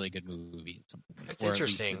make a really good movie. It's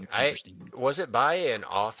interesting. Was it by an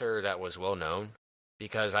author that was well known?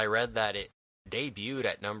 Because I read that it debuted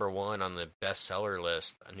at #1 on the bestseller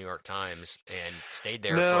list, New York Times, and stayed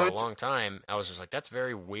there for a long time. I was just like, that's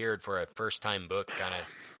very weird for a first time book kind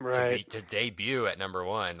of to debut at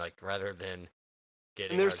 #1, like rather than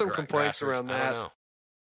getting. And there's some complaints around that.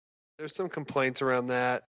 there's some complaints around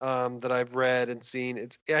that that I've read and seen.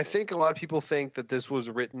 I think a lot of people think that this was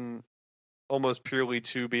written almost purely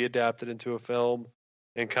to be adapted into a film,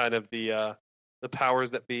 and kind of the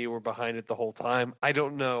powers that be were behind it the whole time. I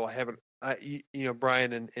don't know. I haven't.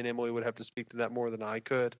 Brian and Emily would have to speak to that more than I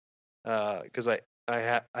could, because I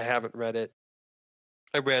haven't read it.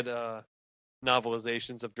 I read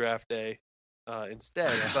novelizations of Draft Day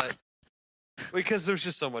instead, but because there's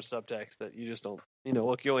just so much subtext that you just don't.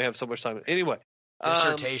 Look, you only have so much time. Anyway,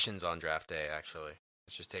 dissertations on Draft Day actually.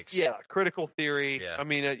 It just takes critical theory. Yeah. I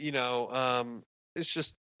mean, it's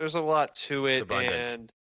just there's a lot to it,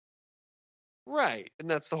 and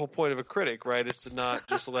that's the whole point of a critic, right? Is to not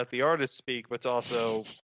just let the artist speak, but to also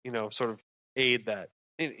sort of aid that.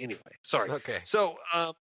 Anyway, sorry. Okay. So,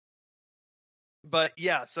 but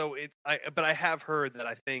yeah, but I have heard that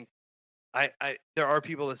I think there are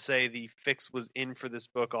people that say the fix was in for this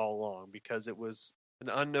book all along because it was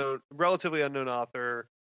an relatively unknown author.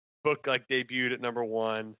 Book like debuted at number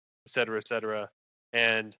 1, et cetera,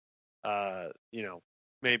 and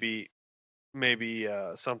maybe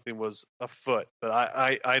something was afoot, but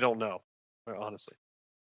I don't know, honestly.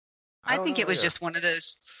 I think it was just one of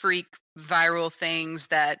those freak viral things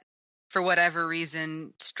that, for whatever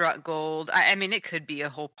reason, struck gold. I mean, it could be a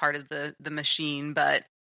whole part of the machine, but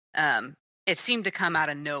it seemed to come out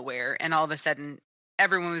of nowhere, and all of a sudden,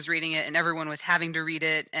 everyone was reading it, and everyone was having to read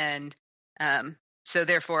it, and so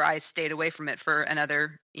therefore, I stayed away from it for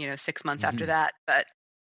another 6 months after that. But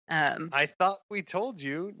I thought we told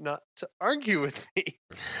you not to argue with me.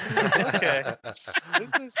 Okay,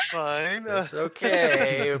 this is fine. It's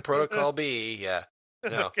okay. Protocol B. Yeah.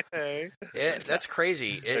 No. Okay. That's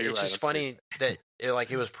crazy. It's just funny that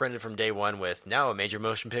it was printed from day one with now a major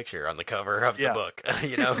motion picture on the cover of the book.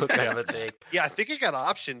 Kind of a thing. Yeah, I think it got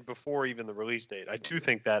optioned before even the release date. I do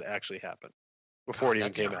think that actually happened before it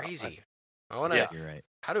even came out. That's crazy. I want to. Yeah, you're right.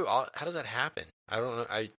 How does that happen? I don't know.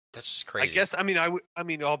 That's just crazy. I guess. I mean,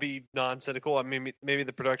 I'll be non-cynical. I mean, maybe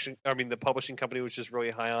the publishing company was just really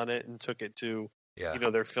high on it and took it to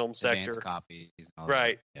their film sector. Advanced copies.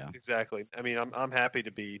 Right. Yeah. Exactly. I mean, I'm happy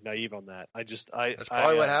to be naive on that. That's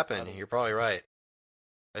probably what happened. You're probably right.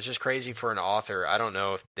 That's just crazy for an author. I don't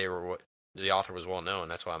know if the author was well known.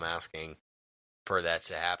 That's why I'm asking for that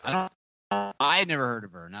to happen. I had never heard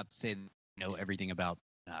of her. Not to say I know everything about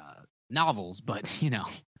novels, but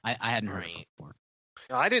I hadn't heard of her before.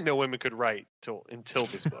 I didn't know women could write until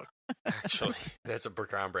this book. Actually, that's a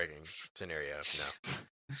groundbreaking scenario.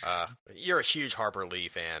 No, you're a huge Harper Lee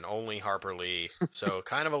fan, only Harper Lee, so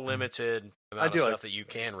kind of a limited amount of stuff that you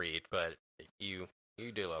can read, but you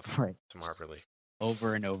do love some Harper Lee.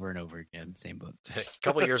 Over and over and over again, same book. A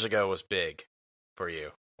couple years ago was big for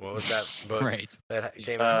you. What was that book? That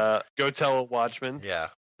came out? Go Tell a Watchman. Yeah,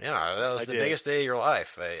 that was the biggest day of your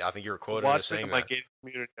life. I think you were quoted as saying that. Gated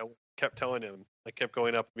community, I kept telling him. I kept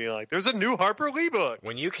going up and being like, "There's a new Harper Lee book."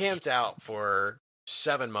 When you camped out for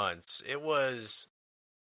 7 months, it was,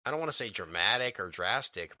 I don't want to say dramatic or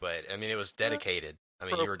drastic, but I mean, it was dedicated. I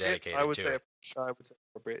mean, you were dedicated to it. I would say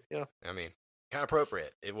appropriate, yeah. I mean, kind of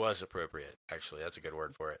appropriate. It was appropriate, actually. That's a good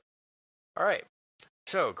word for it. All right.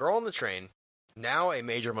 So, Girl on the Train, now a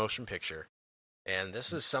major motion picture. And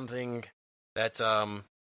this is something that,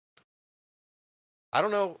 I don't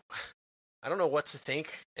know what to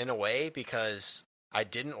think in a way, because I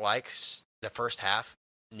didn't like the first half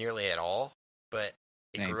nearly at all, but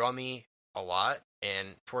it grew on me a lot.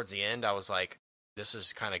 And towards the end, I was like, this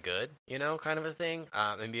is kind of good, kind of a thing.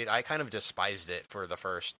 I kind of despised it for the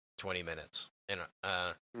first 20 minutes. And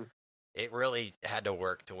it really had to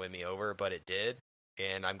work to win me over, but it did.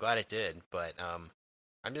 And I'm glad it did. But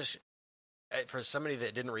I'm just, for somebody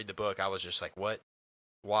that didn't read the book, I was just like, what?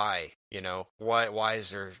 Why? Why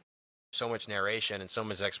is there so much narration and so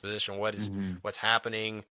much exposition? What's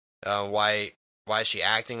happening? Why is she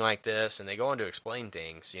acting like this? And they go on to explain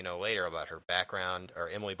things, later about her background, or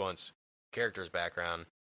Emily Blunt's character's background,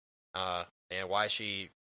 and why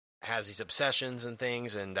she has these obsessions and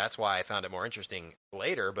things, and that's why I found it more interesting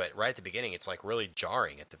later. But right at the beginning, it's like really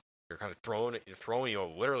jarring. You're kind of throwing you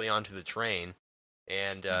literally onto the train,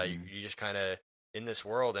 and you just kind of in this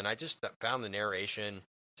world. And I just found the narration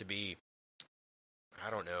to be, I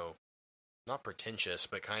don't know, not pretentious,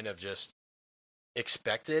 but kind of just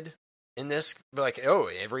expected in this. Like,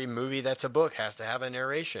 every movie that's a book has to have a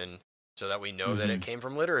narration, so that we know that it came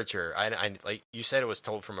from literature. I like you said, it was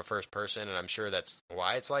told from a first person, and I'm sure that's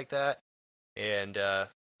why it's like that. And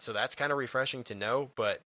so that's kind of refreshing to know,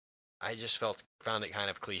 but I just found it kind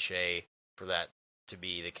of cliche for that to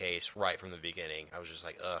be the case right from the beginning. I was just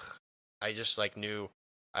like, ugh. I just knew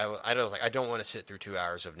I don't want to sit through 2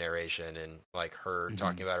 hours of narration and like her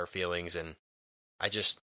talking about her feelings, and I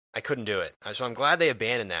couldn't do it. So I'm glad they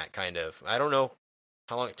abandoned that kind of. I don't know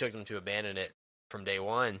how long it took them to abandon it from day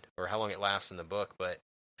one, or how long it lasts in the book, but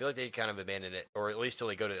I feel like they kind of abandoned it, or at least till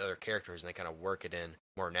they go to the other characters and they kind of work it in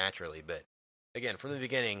more naturally. But again, from the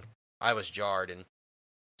beginning, I was jarred, and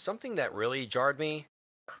something that really jarred me,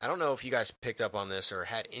 I don't know if you guys picked up on this or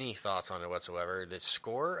had any thoughts on it whatsoever, the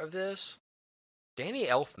score of this, Danny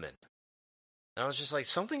Elfman. And I was just like,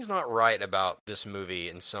 something's not right about this movie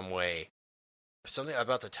in some way. Something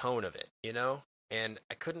about the tone of it, you know? And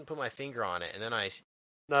I couldn't put my finger on it. And then I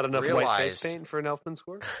Not enough realized, white face paint for an Elfman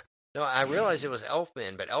score? No, I realized it was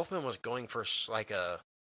Elfman, but Elfman was going for like I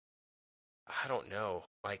don't know,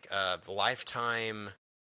 like a Lifetime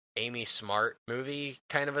Amy Smart movie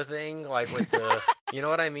kind of a thing, like with the, you know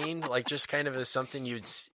what I mean? Like just kind of as something you'd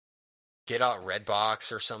get out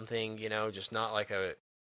Redbox or something, you know, just not like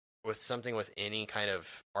with something with any kind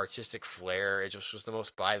of artistic flair. It just was the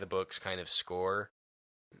most by the books kind of score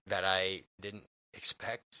that I didn't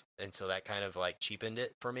expect, and so that kind of like cheapened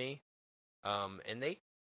it for me. And they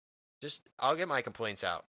just, I'll get my complaints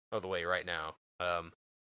out of the way right now.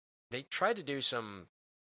 They tried to do some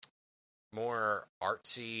more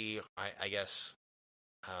artsy, I guess,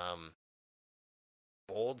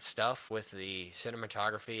 bold stuff with the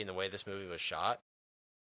cinematography and the way this movie was shot,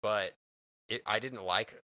 but I didn't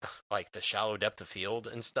like the shallow depth of field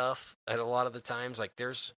and stuff at a lot of the times. Like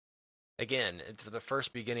there's, again, for the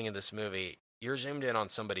first beginning of this movie, you're zoomed in on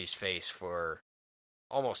somebody's face for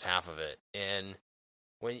almost half of it, and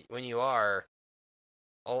when you are,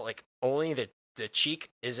 only the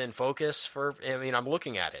cheek is in focus for, I mean, I'm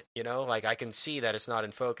looking at it, you know, like I can see that it's not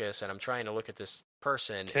in focus, and I'm trying to look at this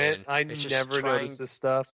person. I never noticed this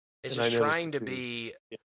stuff. It's just trying to be,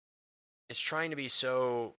 it's trying to be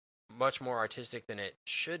so much more artistic than it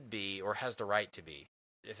should be or has the right to be,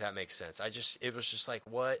 if that makes sense. It was just like,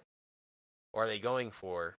 what are they going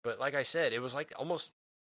for? But like I said, it was like almost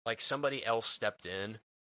like somebody else stepped in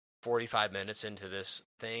 45 minutes into this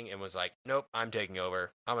thing and was like, nope, I'm taking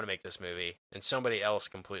over. I'm going to make this movie. And somebody else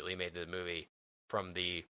completely made the movie for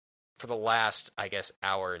the last, I guess,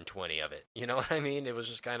 hour and 20 of it. You know what I mean? It was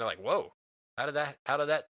just kind of like, whoa, how did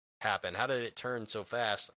that happen? How did it turn so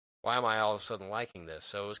fast? Why am I all of a sudden liking this?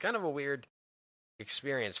 So it was kind of a weird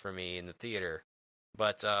experience for me in the theater.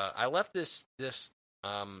 But I left this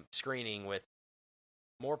screening with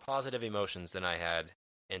more positive emotions than I had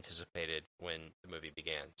anticipated when the movie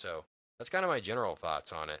began. So that's kind of my general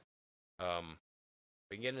thoughts on it.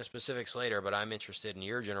 We can get into specifics later, but I'm interested in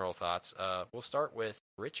your general thoughts. We'll start with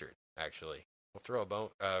Richard, actually. We'll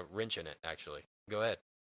throw a wrench in it, actually. Go ahead.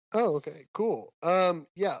 Oh, okay, cool.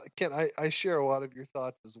 Yeah, Ken, I share a lot of your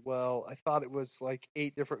thoughts as well. I thought it was like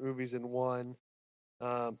 8 different movies in one.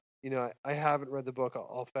 You know, I haven't read the book.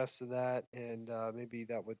 I'll fess to that, and maybe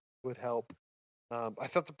that would help. I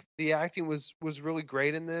thought the acting was really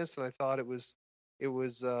great in this, and I thought it was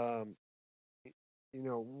you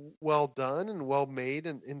know, well done and well made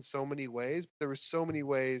in so many ways. There were so many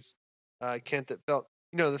ways, Kent, that felt,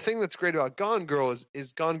 you know, the thing that's great about Gone Girl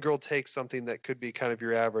is Gone Girl takes something that could be kind of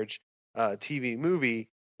your average TV movie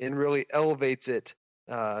and really elevates it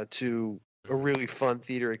to a really fun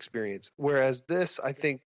theater experience. Whereas this, I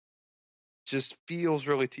think, just feels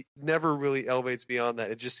really never really elevates beyond that.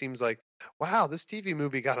 It just seems like, wow, this TV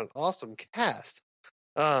movie got an awesome cast.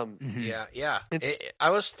 Yeah. I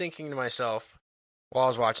was thinking to myself while I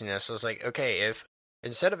was watching this, I was like, okay, if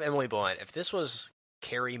instead of Emily Blunt, if this was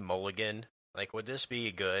Carey Mulligan, like, would this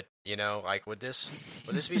be good? You know, like, would this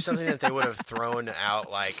be something that they would have thrown out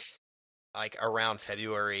like around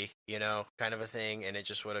February, you know, kind of a thing, and it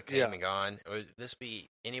just would have came and gone? Would this be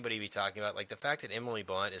anybody be talking about? Like, the fact that Emily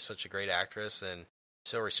Blunt is such a great actress and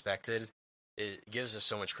so respected, it gives us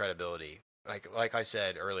so much credibility. Like I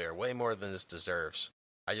said earlier, way more than this deserves.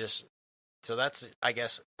 So that's, I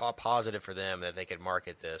guess, a positive for them that they could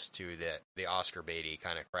market this to the Oscar baity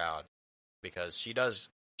kind of crowd, because she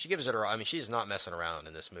gives it her. I mean, she's not messing around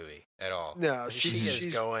in this movie at all. No,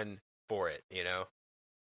 she's going for it, you know.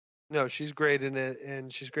 No, she's great in it,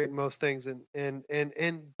 and she's great in most things, and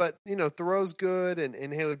but you know, Thoreau's good,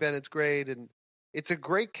 and Haley Bennett's great, and it's a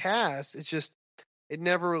great cast. It's just it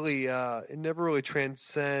never really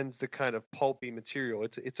transcends the kind of pulpy material.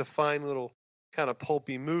 It's a fine little kind of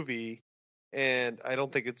pulpy movie, and I don't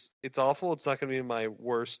think it's awful. It's not going to be in my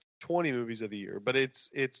worst 20 movies of the year, but it's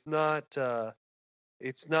not kind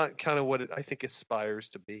of what it, I think, aspires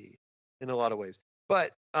to be in a lot of ways.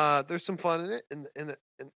 But there's some fun in it,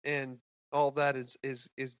 and all that is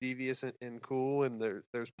devious and cool, and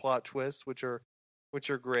there's plot twists which are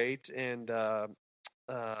great, and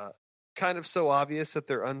kind of so obvious that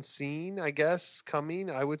they're unseen, I guess,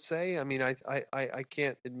 coming, I would say. I mean, I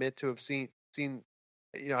can't admit to have seen,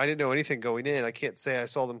 I didn't know anything going in. I can't say I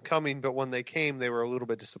saw them coming, but when they came, they were a little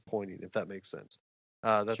bit disappointing, if that makes sense.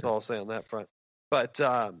 That's all I'll say on that front. But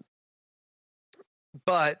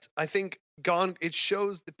I think it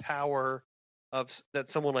shows the power that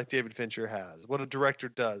someone like David Fincher has. What a director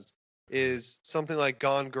does is something like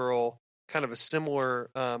Gone Girl, kind of a similar,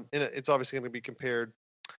 it's obviously going to be compared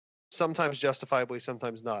sometimes justifiably,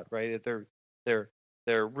 sometimes not, right? They're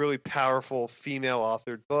really powerful female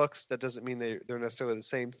authored books. That doesn't mean they're necessarily the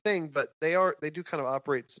same thing, but they do kind of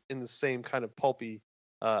operate in the same kind of pulpy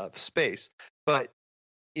space. But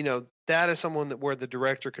that is someone where the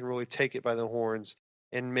director can really take it by the horns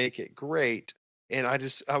and make it great. And I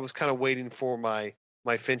was kind of waiting for my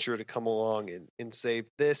Fincher to come along and save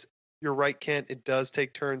this. You're right, Kent. It does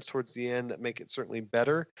take turns towards the end that make it certainly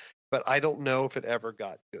better, but I don't know if it ever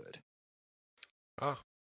got good. Oh,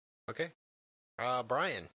 okay.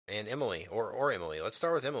 Brian and Emily, or Emily. Let's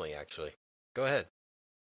start with Emily, actually. Go ahead.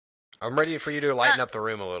 I'm ready for you to lighten up the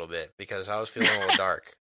room a little bit because I was feeling a little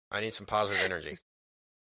dark. I need some positive energy.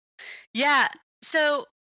 Yeah. So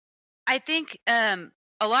I think a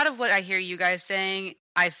lot of what I hear you guys saying,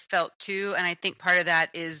 I felt too, and I think part of that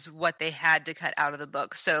is what they had to cut out of the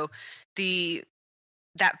book. So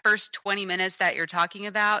that first 20 minutes that you're talking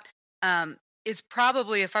about is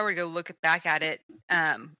probably, if I were to go look back at it,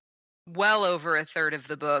 well over a third of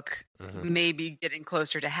the book, maybe getting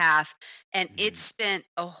closer to half, and it spent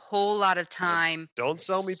a whole lot of time. Don't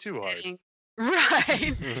sell me too hard.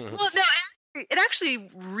 Right. Well, no, it actually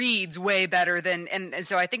reads way better than, and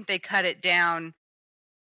so I think they cut it down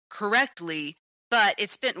correctly, but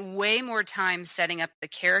it spent way more time setting up the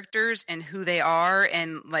characters and who they are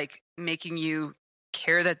and like making you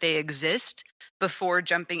care that they exist before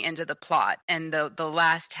jumping into the plot. And the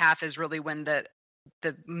last half is really when the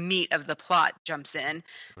meat of the plot jumps in.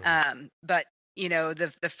 But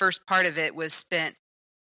the first part of it was spent,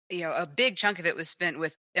 a big chunk of it was spent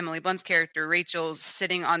with Emily Blunt's character, Rachel,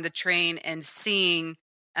 sitting on the train and seeing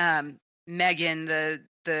Megan,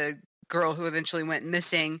 the girl who eventually went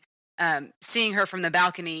missing, seeing her from the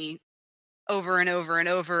balcony over and over and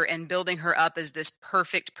over and building her up as this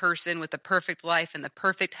perfect person with the perfect life and the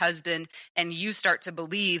perfect husband. And you start to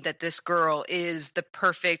believe that this girl is the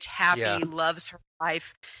perfect, happy, loves her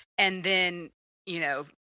life. And then,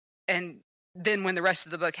 and then when the rest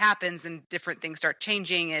of the book happens and different things start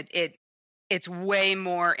changing, it's way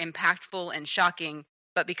more impactful and shocking.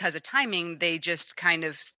 But because of timing, they just kind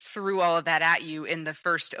of threw all of that at you in the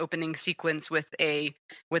first opening sequence with a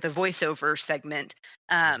voiceover segment.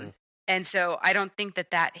 And so I don't think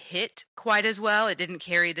that hit quite as well. It didn't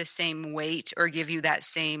carry the same weight or give you that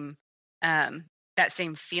same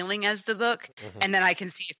feeling as the book. And then I can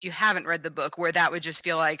see, if you haven't read the book, where that would just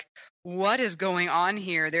feel like, what is going on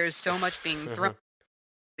here? There's so much being thrown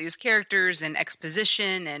these characters and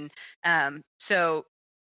exposition. And so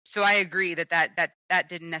I agree that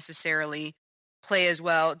didn't necessarily play as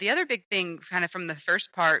well. The other big thing kind of from the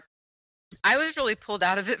first part, I was really pulled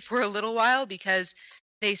out of it for a little while because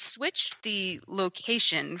they switched the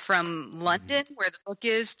location from London, where the book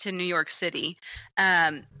is, to New York City.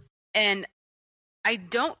 And I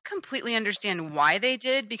don't completely understand why they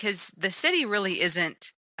did, because the city really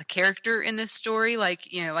isn't a character in this story like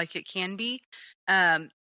it can be.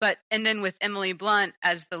 And then with Emily Blunt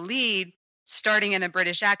as the lead, starting in a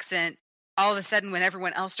British accent, all of a sudden when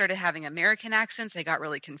everyone else started having American accents, they got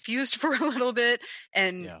really confused for a little bit.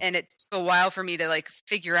 And it took a while for me to like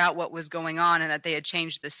figure out what was going on and that they had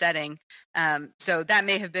changed the setting. So that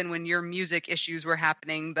may have been when your music issues were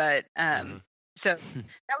happening, but so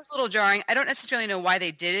that was a little jarring. I don't necessarily know why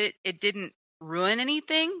they did it. It didn't ruin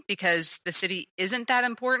anything because the city isn't that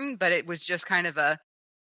important, but it was just kind of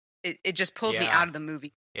it just pulled me out of the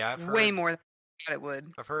movie. Yeah, I've heard, way more than I thought it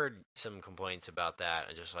would. I've heard some complaints about that,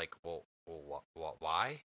 and just like, well,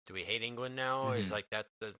 why do we hate England now? Is like that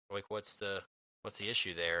what's the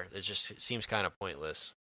issue there? It just seems kind of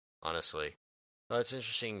pointless, honestly. Well, it's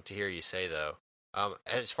interesting to hear you say though.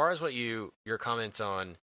 As far as your comments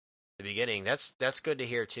on the beginning, that's good to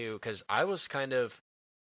hear too, because I was kind of,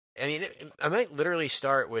 I mean, I might literally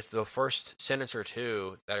start with the first sentence or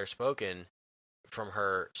two that are spoken from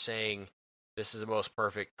her saying, "This is the most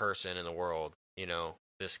perfect person in the world,"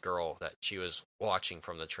 this girl that she was watching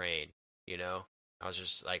from the train, I was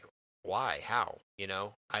just like, why? How?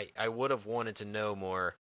 I would have wanted to know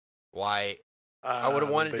more why. I would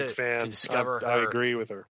have wanted to discover I agree with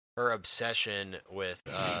her. Her obsession with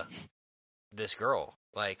this girl,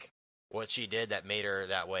 like what she did that made her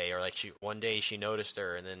that way, or like one day she noticed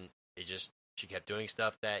her and then She kept doing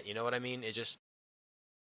stuff that, you know what I mean? It just,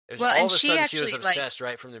 it was, Well, all and of a she sudden she was actually, like- obsessed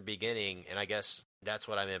right from the beginning, and I guess that's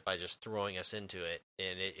what I meant by just throwing us into it.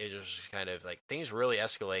 And it just kind of like things really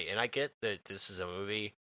escalate. And I get that this is a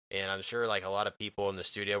movie, and I'm sure like a lot of people in the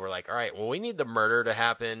studio were like, all right, well, we need the murder to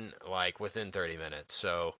happen like within 30 minutes.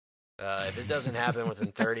 So if it doesn't happen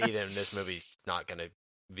within 30, then this movie's not going to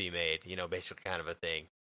be made, you know, basically kind of a thing.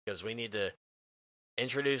 Because we need to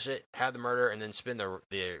introduce it, have the murder, and then spend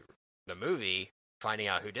the movie finding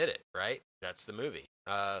out who did it, right? That's the movie.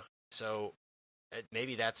 So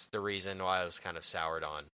maybe that's the reason why I was kind of soured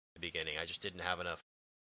on the beginning. I just didn't have enough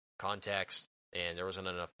context, and there wasn't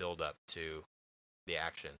enough build-up to the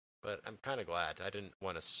action. But I'm kind of glad. I didn't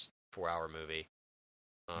want a 4-hour movie.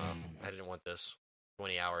 I didn't want this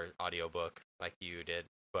 20-hour audiobook like you did,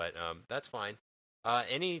 but that's fine.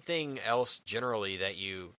 Anything else generally that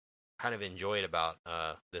you kind of enjoyed about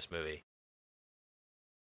this movie?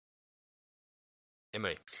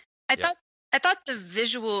 Emily? I thought the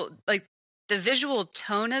visual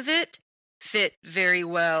tone of it fit very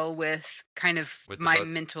well with kind of With the my book?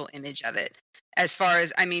 mental image of it. As far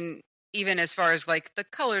as, I mean, even as far as like the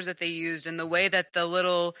colors that they used and the way that the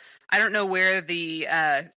little, I don't know where the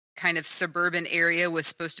kind of suburban area was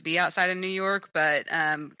supposed to be outside of New York, but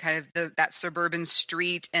kind of that suburban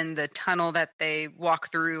street and the tunnel that they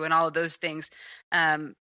walk through and all of those things.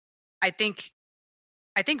 I think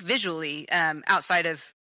visually, outside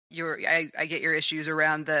of I get your issues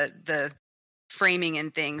around the framing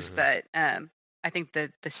and things, but I think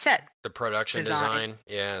the set, The production design.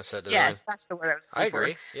 Yeah, set design. yes, that's the word I was I looking for.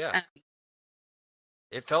 agree. Yeah.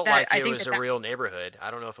 It felt that- like I it think was that a real neighborhood.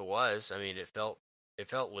 I don't know if it was. I mean, it felt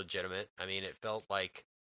legitimate. I mean, it felt like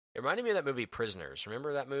it reminded me of that movie Prisoners.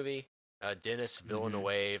 Remember that movie? Dennis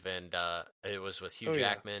Villeneuve, and it was with Hugh Oh, yeah.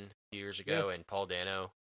 Jackman a few years ago and Paul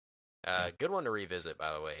Dano. Good one to revisit,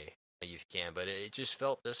 by the way, if you can. But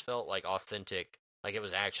this felt like authentic, like it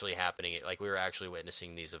was actually happening. Like we were actually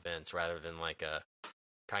witnessing these events rather than like a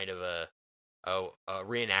kind of a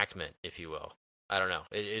reenactment, if you will. I don't know.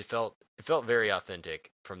 It felt very authentic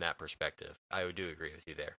from that perspective. I do agree with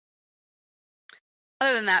you there.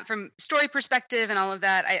 Other than that, from story perspective and all of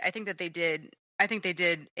that, I think that they did. I think they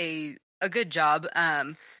did a good job.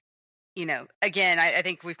 You know, again, I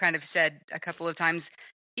think we've kind of said a couple of times,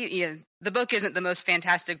 you know, the book isn't the most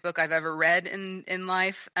fantastic book I've ever read in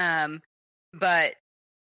life, but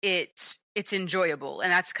it's enjoyable,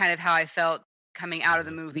 and that's kind of how I felt coming out of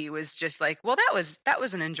the movie. Was just like, well, that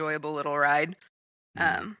was an enjoyable little ride.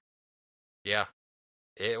 Yeah,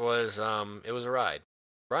 it was a ride.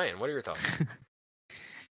 Brian, what are your thoughts?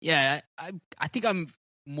 Yeah, I think I'm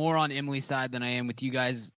more on Emily's side than I am with you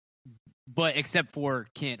guys. But except for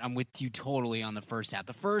Kent, I'm with you totally on the first half.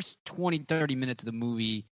 The first 20, 30 minutes of the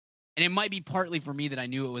movie, and it might be partly for me that I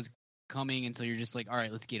knew it was coming, and so you're just like, all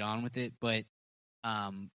right, let's get on with it. But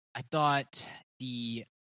I thought the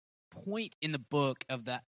point in the book of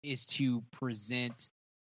that is to present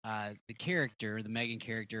the character, the Megan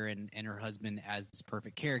character, and her husband as this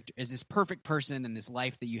perfect character, as this perfect person, and this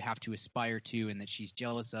life that you have to aspire to, and that she's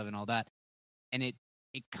jealous of, and all that. And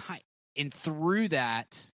and through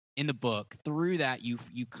that, in the book, through that, you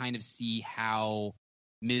kind of see how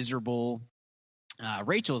miserable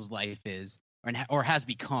Rachel's life is, or has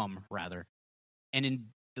become, rather. And in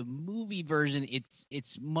the movie version,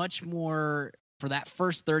 it's much more. For that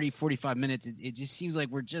first 30, 45 minutes, it just seems like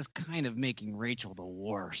we're just kind of making Rachel the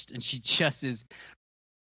worst. And she just is.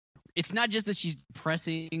 It's not just that she's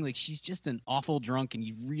depressing, like she's just an awful drunk, and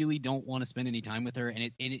you really don't want to spend any time with her.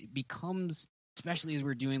 And it becomes, especially as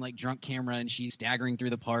we're doing like drunk camera and she's staggering through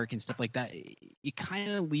the park and stuff like that, it kind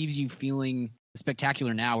of leaves you feeling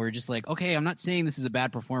Spectacular Now. We're just like, okay, I'm not saying this is a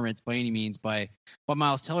bad performance by any means by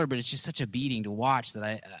Miles Teller, but it's just such a beating to watch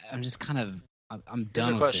that I'm just kind of, I'm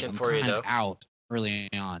done with question it. I'm for you, kind though. of out early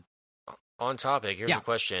on. On topic, here's a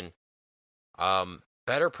question.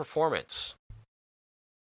 Better performance.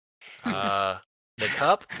 The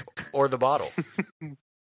cup or the bottle?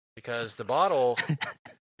 Because the bottle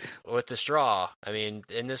with the straw, I mean,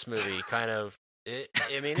 in this movie, it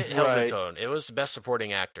held its own. It was the best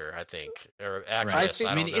supporting actor, I think, or actress.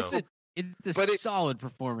 I don't know. It's a solid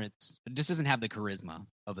performance. It just doesn't have the charisma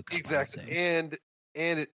of the cup. Exactly, and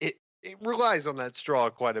it relies on that straw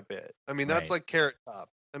quite a bit. I mean, that's like Carrot Top.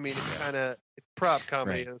 I mean, it's kind of prop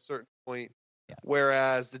comedy at a certain point. Yeah.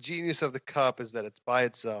 Whereas the genius of the cup is that it's by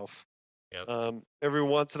itself. Yep. Every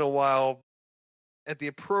once in a while, at the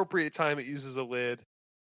appropriate time, it uses a lid,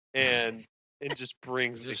 and it just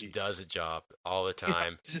brings. It just does a job all the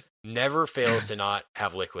time. Just never fails to not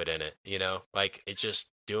have liquid in it. You know, like it's just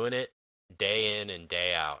doing it day in and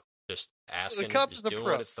day out. just asking, The cup just is a doing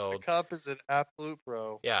pro. what it's The told. cup is an absolute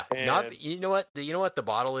pro. Yeah, And you know what the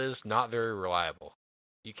bottle is? Not very reliable.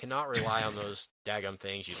 You cannot rely on those daggum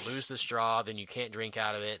things. You lose the straw, then you can't drink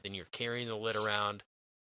out of it, then you're carrying the lid around.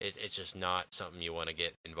 It's just not something you want to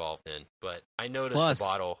get involved in. But I noticed Plus- the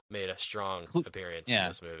bottle made a strong appearance in Yeah.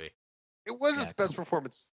 this movie. it was Yeah, its best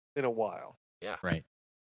performance in a while. Right.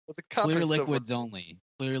 But the cup Clear is so liquids only.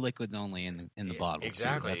 Clear liquids only in the Yeah, bottle. too.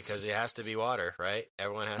 exactly, That's because it has to be water, right?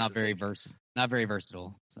 Everyone has not to very think. not very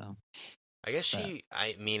versatile. So I guess But-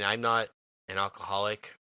 I mean, I'm not an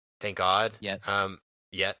alcoholic, thank God. Yet.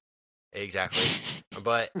 Yet. Exactly.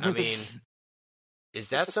 But, I mean, is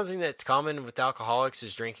that something that's common with alcoholics,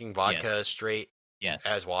 is drinking vodka Yes. straight yes,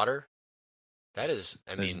 as water? That is,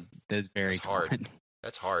 I That's- mean, that's very that's hard. common.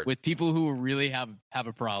 that's hard. With people who really have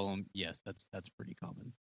a problem. Yes, that's pretty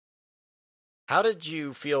common. How did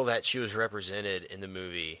you feel that she was represented in the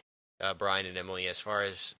movie, Brian and Emily, as far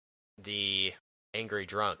as the angry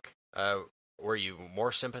drunk? Were you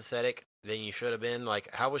more sympathetic than you should have been?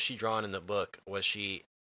 Like, how was she drawn in the book? Was she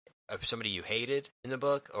somebody you hated in the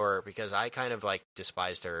book, or because I kind of like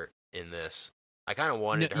despised her in this? I kind of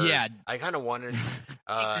wanted her. Yeah. I kind of wanted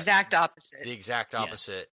Exact opposite. the exact Yes.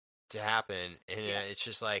 opposite to happen, and Yeah. it's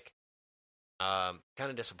just like kind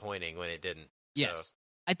of disappointing when it didn't. Yes, So,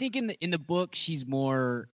 I think in the book she's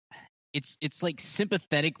more. It's like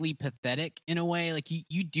sympathetically pathetic in a way. Like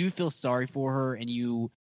you do feel sorry for her, and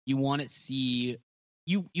you want to see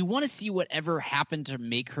you want to see whatever happened to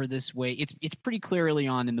make her this way. It's pretty clear early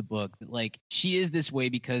on in the book that like she is this way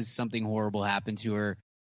because something horrible happened to her,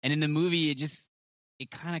 and in the movie it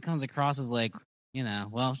kind of comes across as like,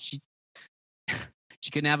 well, she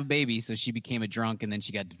couldn't have a baby, so she became a drunk, and then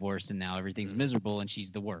she got divorced, and now everything's miserable, and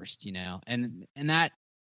she's the worst, and that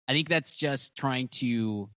I think that's just trying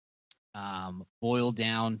to boil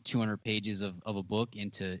down 200 pages of a book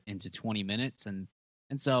into 20 minutes, and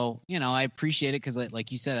so I appreciate it because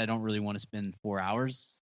like you said, I don't really want to spend 4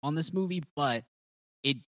 hours on this movie, but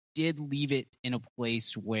it did leave it in a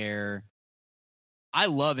place where I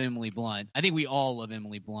love Emily Blunt. I think we all love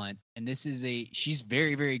Emily Blunt, and she's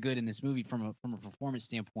very, very good in this movie from a performance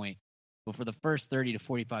standpoint. But for the first 30 to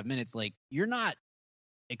 45 minutes, like you're not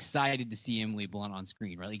excited to see Emily Blunt on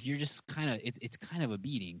screen, right? Like you're just kind of it's kind of a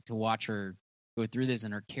beating to watch her go through this,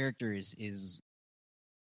 and her character is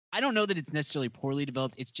I don't know that it's necessarily poorly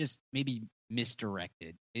developed. It's just maybe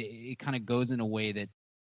misdirected. It kind of goes in a way that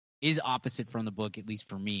is opposite from the book, at least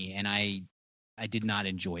for me, and I did not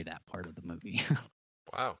enjoy that part of the movie.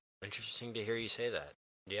 wow, interesting to hear you say that.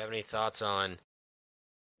 Do you have any thoughts on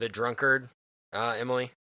the drunkard,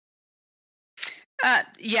 Emily?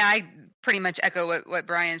 Yeah, I pretty much echo what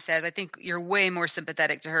Brian says. I think you're way more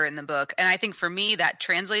sympathetic to her in the book. And I think for me, that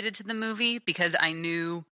translated to the movie because I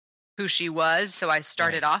knew who she was. So I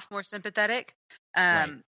started off more sympathetic.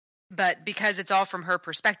 But because it's all from her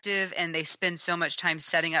perspective and they spend so much time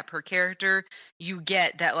setting up her character, you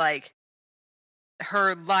get that, like,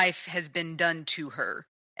 her life has been done to her.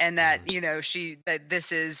 And that,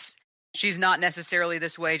 she's not necessarily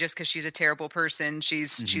this way just because she's a terrible person.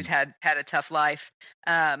 She's had a tough life.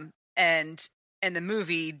 And the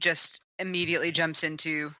movie just immediately jumps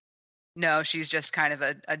into, no, she's just kind of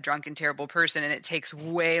a drunken, terrible person. And it takes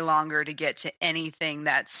way longer to get to anything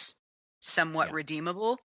that's somewhat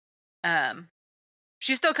redeemable.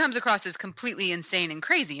 She still comes across as completely insane and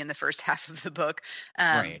crazy in the first half of the book.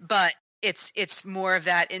 But it's more of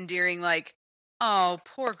that endearing, like, oh,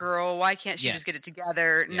 poor girl, why can't she just get it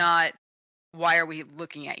together? Yeah. Not, why are we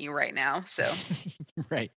looking at you right now? So,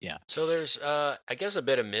 right, yeah. So there's, I guess, a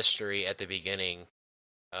bit of mystery at the beginning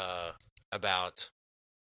about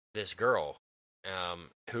this girl.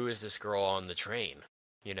 Who is this girl on the train?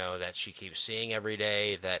 That she keeps seeing every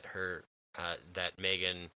day. That that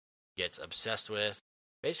Megan gets obsessed with.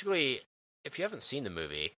 Basically, if you haven't seen the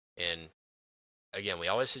movie, and again, we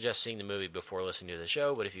always suggest seeing the movie before listening to the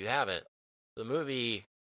show, but if you haven't, the movie,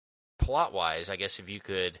 plot-wise, I guess if you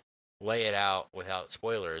could lay it out without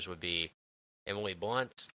spoilers, would be Emily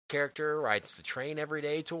Blunt's character rides the train every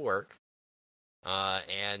day to work,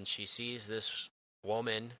 and she sees this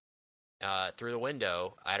woman through the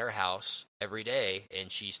window at her house every day,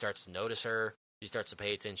 and she starts to notice her. She starts to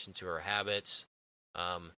pay attention to her habits,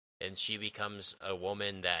 and she becomes a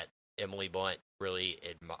woman that Emily Blunt really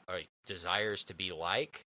desires to be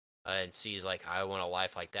like, and sees, like, I want a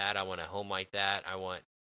life like that. I want a home like that. I want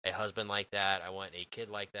a husband like that. I want a kid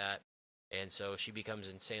like that. And so she becomes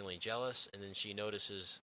insanely jealous, and then she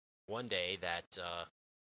notices one day that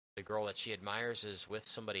the girl that she admires is with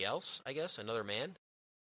somebody else, I guess, another man,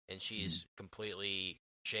 and she's completely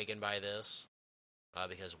shaken by this.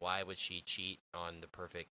 because why would she cheat on the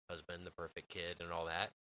perfect husband, the perfect kid, and all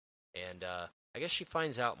that? And I guess she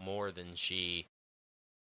finds out more than she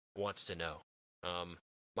wants to know.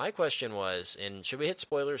 My question was, and should we hit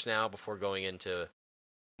spoilers now before going into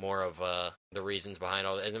more of the reasons behind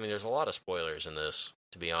all that? I mean, there's a lot of spoilers in this,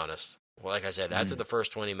 to be honest. Well, like I said, after the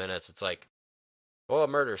first 20 minutes, it's like, well, a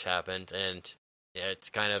murder's happened, and it's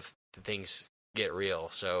kind of things get real.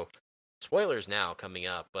 So, spoilers now coming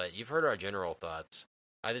up, but you've heard our general thoughts.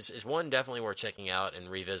 Is one definitely worth checking out and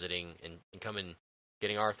revisiting and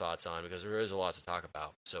getting our thoughts on, because there is a lot to talk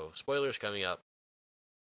about. So, spoilers coming up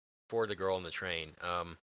for The Girl on the Train.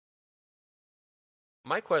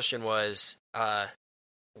 My question was,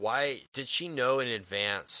 why did she know in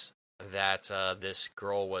advance that this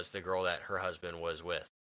girl was the girl that her husband was with?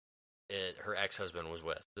 Her ex-husband was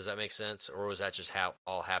with. Does that make sense? Or was that just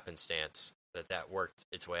all happenstance that worked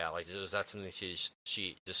its way out? Like, was that something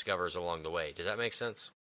she discovers along the way? Does that make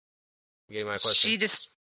sense? You getting my question?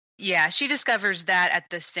 She discovers that at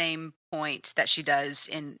the same point that she does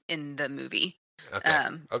in the movie. Okay.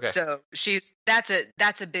 Okay. So that's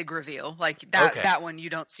a big reveal. Like that one you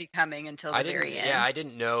don't see coming until the very end. Yeah, I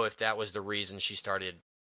didn't know if that was the reason she started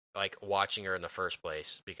like watching her in the first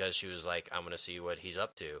place, because she was like, I'm going to see what he's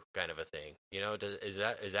up to, kind of a thing. You know, is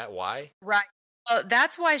that why? Right.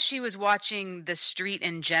 That's why she was watching the street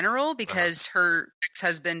in general, because her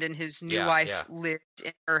ex-husband and his new wife lived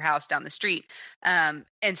in her house down the street. And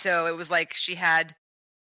so it was like she had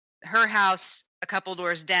her house a couple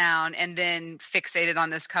doors down and then fixated on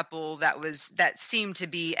this couple that seemed to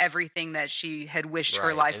be everything that she had wished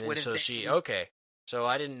her life would have been. So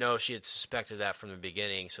I didn't know she had suspected that from the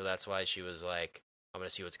beginning, so that's why she was like, I'm going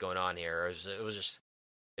to see what's going on here. It was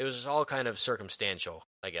just all kind of circumstantial,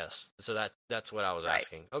 I guess. So that's what I was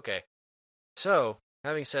asking. Okay. So,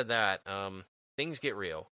 having said that, things get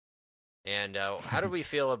real. And how do we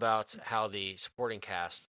feel about how the supporting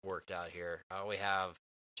cast worked out here? We have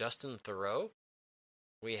Justin Theroux.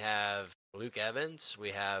 We have Luke Evans.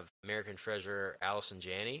 We have American Treasure Allison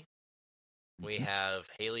Janney. We have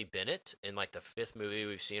Haley Bennett in like the 5th movie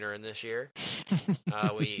we've seen her in this year.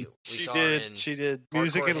 She did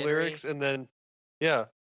music and lyrics, and then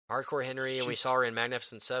Hardcore Henry, and we saw her in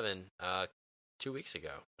Magnificent Seven 2 weeks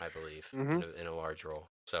ago, I believe, in a large role.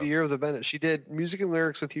 So the year of the Bennett. She did music and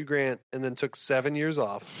lyrics with Hugh Grant, and then took 7 years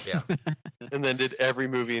off. Yeah, and then did every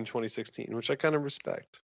movie in 2016, which I kind of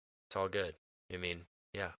respect. It's all good. I mean,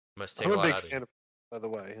 must take I'm a lot big out of fan you. of her, by the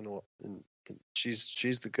way, and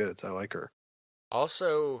she's the goods. I like her.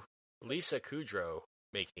 Also, Lisa Kudrow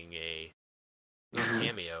making a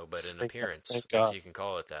cameo, but an appearance, if you can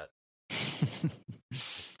call it that.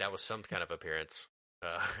 That was some kind of appearance.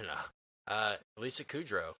 Lisa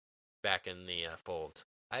Kudrow back in the fold.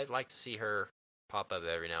 I'd like to see her pop up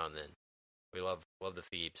every now and then. We love the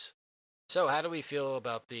Phoebes. So, how do we feel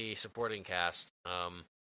about the supporting cast?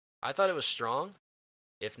 I thought it was strong,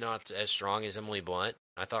 if not as strong as Emily Blunt.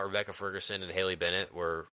 I thought Rebecca Ferguson and Haley Bennett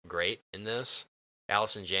were great in this.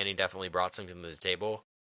 Allison Janney definitely brought something to the table.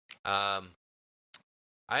 I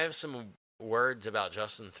have some words about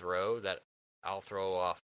Justin Theroux that I'll throw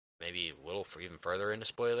off maybe a little even further into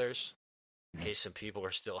spoilers, in case some people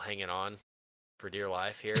are still hanging on for dear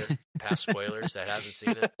life here, past spoilers that haven't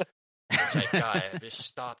seen it. It's like, God, just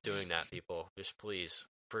stop doing that, people. Just please,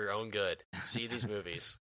 for your own good, see these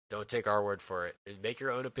movies. Don't take our word for it. Make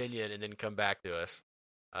your own opinion and then come back to us.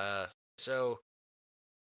 So,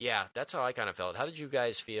 yeah, that's how I kind of felt. How did you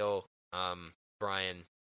guys feel, Brian?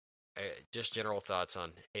 Just general thoughts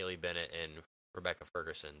on Haley Bennett and Rebecca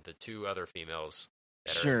Ferguson, the two other females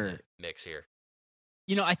that are in the mix here.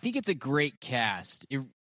 You know, I think it's a great cast. It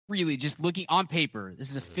really, just looking on paper, this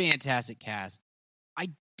is a fantastic cast.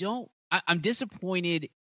 I'm disappointed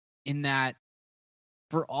in that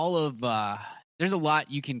for all of, there's a lot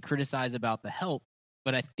you can criticize about The Help,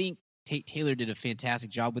 but I think Tate Taylor did a fantastic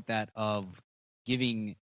job with that, of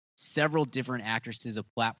giving several different actresses a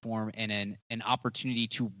platform and an opportunity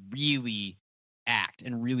to really act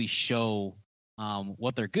and really show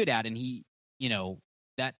what they're good at. And he,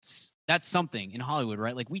 that's something in Hollywood,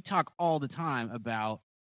 right? Like, we talk all the time about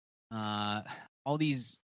all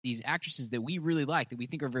these actresses that we really like, that we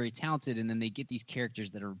think are very talented, and then they get these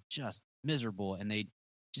characters that are just miserable, and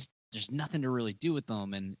there's nothing to really do with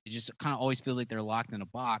them, and it just kind of always feels like they're locked in a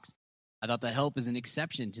box. I thought The Help is an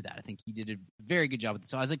exception to that. I think he did a very good job with it.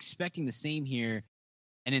 So I was expecting the same here.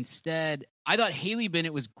 And instead, I thought Haley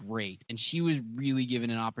Bennett was great, and she was really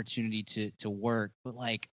given an opportunity to work. But,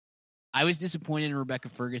 like, I was disappointed in Rebecca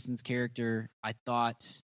Ferguson's character. I thought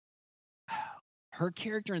her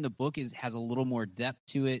character in the book has a little more depth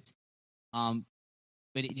to it.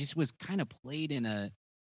 but it just was kind of played in an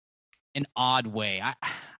odd way.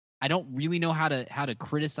 I don't really know how to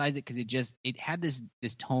criticize it because it had this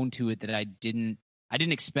tone to it that I didn't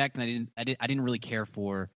expect, and I didn't really care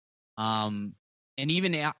for. And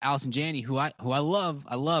even Allison Janney, who I love,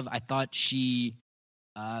 I thought she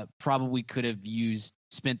probably could have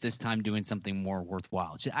spent this time doing something more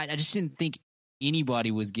worthwhile. I just didn't think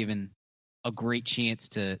anybody was given a great chance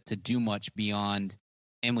to do much beyond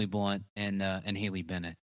Emily Blunt and Haley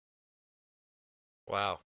Bennett.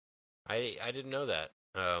 Wow, I didn't know that.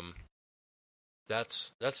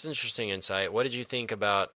 That's an interesting insight. What did you think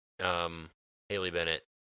about Haley Bennett,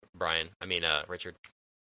 Brian? I mean, Richard.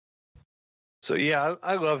 So yeah,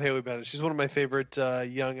 I love Haley Bennett. She's one of my favorite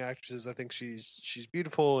young actresses. I think she's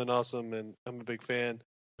beautiful and awesome, and I'm a big fan.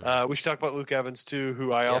 We should talk about Luke Evans too,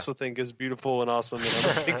 who I also think is beautiful and awesome, and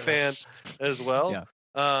I'm a big fan as well.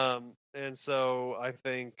 Yeah. And so I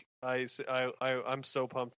think I'm so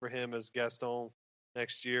pumped for him as Gaston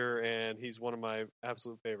next year, and he's one of my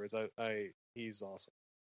absolute favorites. He's awesome.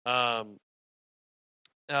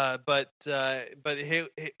 But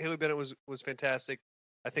Haley Bennett was fantastic.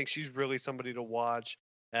 I think she's really somebody to watch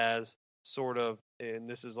as sort of, and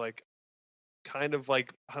this is like kind of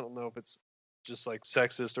like, I don't know if it's just like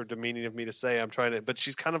sexist or demeaning of me to say, but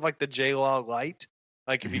she's kind of like the J-Law light.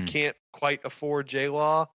 Like if you can't quite afford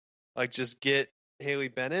J-Law, like just get Haley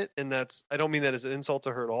Bennett. And I don't mean that as an insult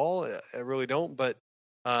to her at all. I really don't. But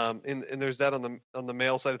and there's that on the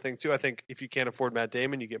male side of things too. I think if you can't afford Matt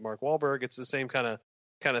Damon, you get Mark Wahlberg. It's the same kind of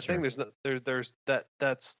thing.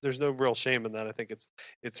 There's no real shame in that. I think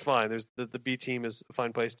it's fine. There's the B team is a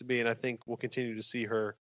fine place to be, and I think we'll continue to see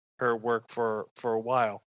her work for a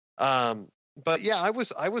while. But yeah, I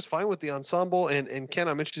was fine with the ensemble, and Ken,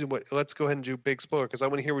 I'm interested in let's go ahead and do big spoiler because I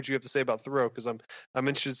want to hear what you have to say about Thoreau because I'm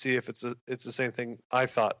interested to see if it's the same thing I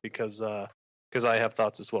thought because I have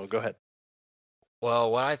thoughts as well. Go ahead.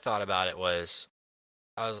 Well, what I thought about it was,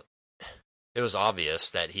 it was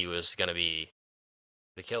obvious that he was going to be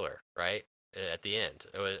the killer, right? At the end,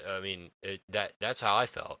 it was. I mean, that's how I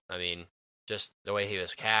felt. I mean, just the way he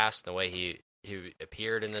was cast, the way he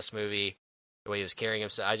appeared in this movie, the way he was carrying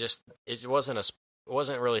himself. It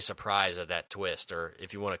wasn't really surprised at that twist, or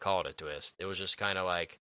if you want to call it a twist. It was just kind of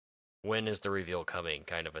like, when is the reveal coming,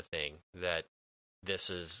 kind of a thing. That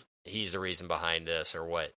he's the reason behind this, or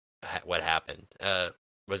what happened.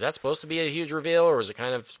 Was that supposed to be a huge reveal, or was it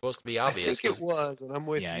kind of supposed to be obvious? I think it was, and I'm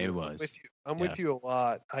with you. Yeah, it was. I'm with you a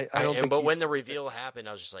lot. I don't think. But when the reveal happened,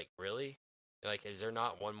 I was just like, really? Like, is there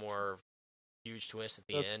not one more huge twist at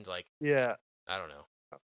the end? Like, yeah, I don't know.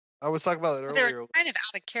 I was talking about it earlier. They were kind of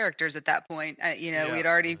out of characters at that point. We'd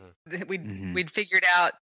already we'd figured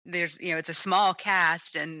out it's a small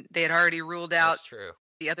cast, and they had already ruled out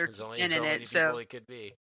the other men in it. So it could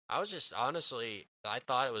be. I was just honestly, I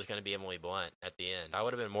thought it was going to be Emily Blunt at the end. I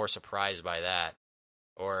would have been more surprised by that,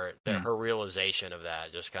 or her realization of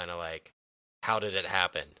that. Just kind of like, how did it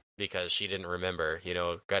happen? Because she didn't remember,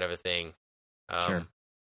 kind of a thing. Sure.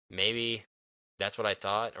 Maybe that's what I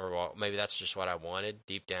thought, or maybe that's just what I wanted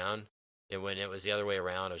deep down. And when it was the other way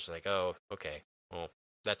around, I was like, oh, okay, well,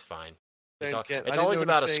 that's fine. It's always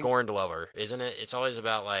about a scorned lover, isn't it? It's always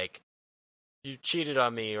about like, you cheated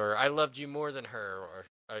on me, or I loved you more than her, or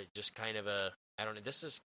just kind of I don't know. This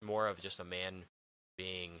is more of just a man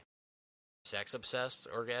being sex obsessed,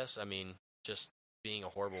 or just being a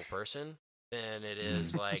horrible person than it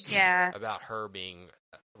is like about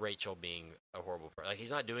Rachel being a horrible person. Like,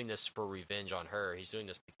 he's not doing this for revenge on her. He's doing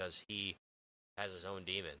this because he has his own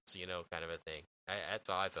demons, kind of a thing. That's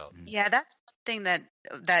how I felt. Yeah, that's the thing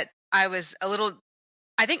that I was a little.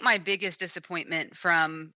 I think my biggest disappointment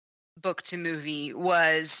from book to movie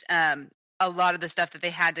was a lot of the stuff that they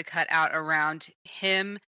had to cut out around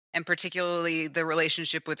him, and particularly the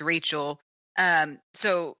relationship with Rachel.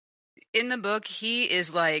 So in the book, he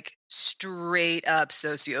is like straight up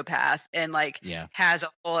sociopath, and has a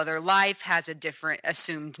whole other life, has a different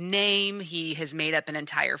assumed name. He has made up an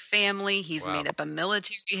entire family. He's made up a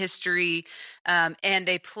military history. And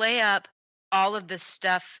they play up all of this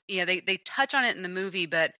stuff. They touch on it in the movie,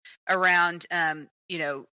 but around,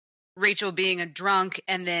 Rachel being a drunk,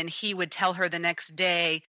 and then he would tell her the next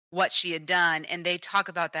day what she had done, and they talk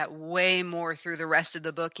about that way more through the rest of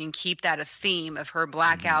the book and keep that a theme of her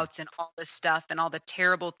blackouts and all this stuff and all the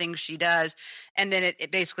terrible things she does. And then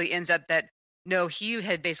it basically ends up that no, he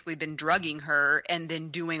had basically been drugging her and then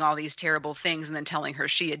doing all these terrible things and then telling her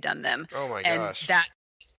she had done them. Oh my gosh. And that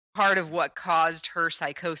is part of what caused her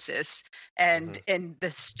psychosis and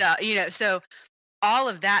the stuff, so all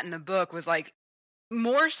of that in the book was like,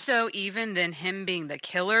 more so even than him being the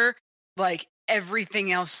killer, like everything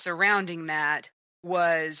else surrounding that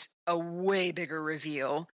was a way bigger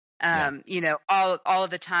reveal. Yeah. You know, all of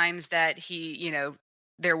the times that he, you know,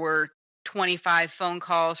 there were 25 phone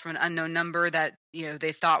calls from an unknown number that, you know,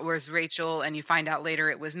 they thought was Rachel, and you find out later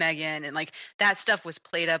it was Megan, and like that stuff was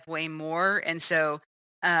played up way more. And so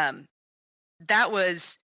that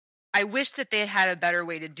was, I wish that they had a better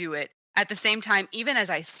way to do it. At the same time, even as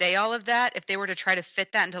I say all of that, if they were to try to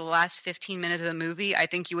fit that into the last 15 minutes of the movie, I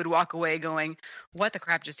think you would walk away going, what the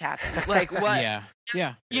crap just happened? Like, what?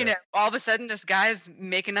 Yeah. You know, all of a sudden this guy's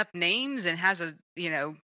making up names and has a, you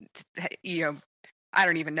know, I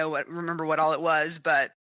don't even remember what all it was,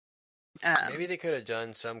 but maybe they could have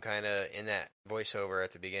done some kind of, in that voiceover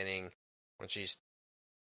at the beginning when she's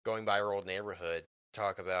going by her old neighborhood,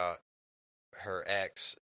 talk about her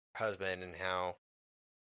ex-husband and how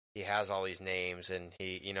he has all these names, and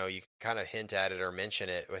he, you know, you kind of hint at it or mention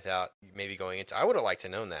it without maybe going into. I would have liked to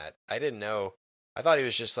known that. I didn't know. I thought he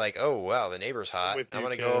was just like, oh wow, the neighbor's hot. I'm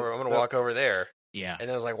gonna go over. I'm gonna walk over there. Yeah. And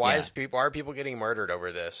then I was like, why are people getting murdered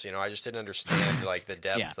over this? You know, I just didn't understand like the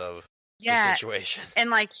depth of the situation. And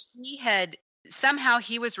like somehow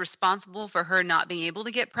he was responsible for her not being able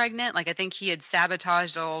to get pregnant. Like I think he had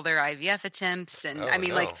sabotaged all their IVF attempts, and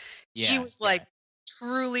he was like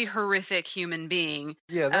truly horrific human being.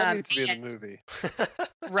 Yeah, that needs to be in the movie.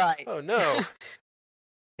 Right. Oh no.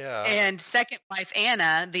 Yeah. And second wife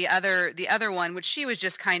Anna, the other one, which she was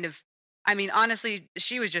just kind of, I mean, honestly,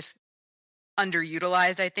 she was just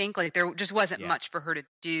underutilized, I think. Like there just wasn't much for her to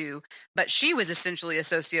do, but she was essentially a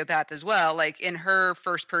sociopath as well. Like in her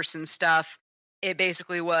first person stuff, it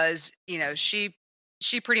basically was, you know, she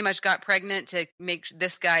pretty much got pregnant to make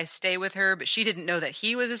this guy stay with her, but she didn't know that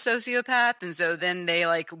he was a sociopath. And so then they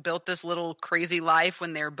like built this little crazy life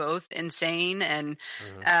when they're both insane. And,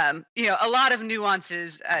 you know, a lot of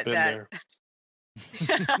nuances that.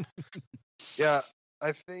 Yeah,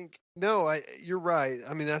 I think, you're right.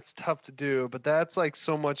 I mean, that's tough to do, but that's like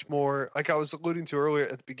so much more, like I was alluding to earlier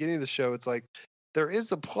at the beginning of the show. It's like, there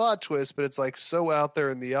is a plot twist, but it's like so out there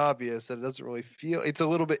in the obvious that it doesn't really feel, it's a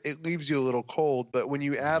little bit, it leaves you a little cold. But when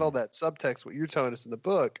you add all that subtext, what you're telling us in the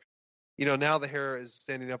book, you know, now the hair is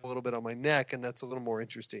standing up a little bit on my neck, and that's a little more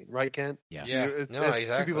interesting, right, Kent? Yeah. Exactly.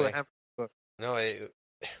 Two people that have the book. No,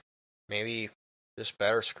 maybe just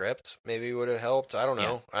better script maybe would have helped. I don't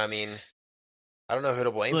know. I mean, I don't know who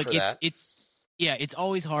to blame for that. It's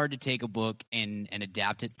always hard to take a book and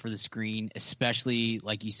adapt it for the screen, especially,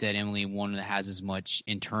 like you said, Emily, one that has as much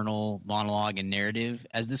internal monologue and narrative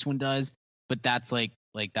as this one does. But that's like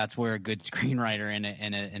that's where a good screenwriter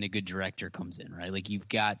and a good director comes in, right? Like you've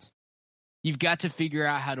got to figure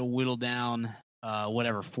out how to whittle down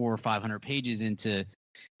 400 or 500 pages into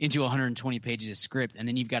 120 pages of script, and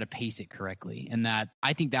then you've got to pace it correctly. And that,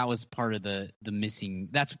 I think that was part of the missing.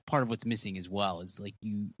 That's part of what's missing as well. Is like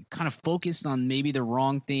you kind of focused on maybe the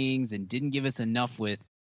wrong things and didn't give us enough with.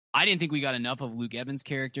 I didn't think we got enough of Luke Evans'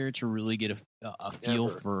 character to really get a feel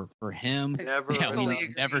for him.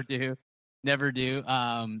 Never do.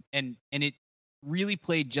 And it really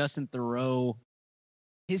played Justin Theroux,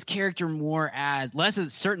 his character, more as less as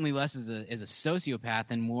a sociopath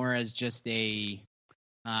and more as just a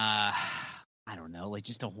I don't know, like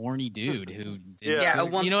just a horny dude who you know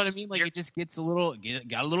what I mean? Like it just gets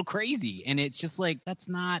got a little crazy, and it's just like that's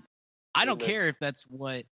not. I don't care if that's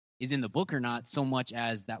what is in the book or not, so much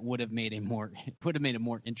as that would have made a more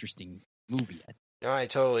interesting movie. No, I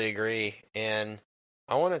totally agree, and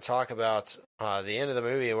I want to talk about the end of the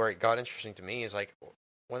movie where it got interesting to me is like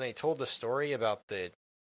when they told the story about the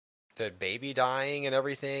baby dying and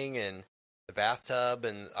everything and the bathtub,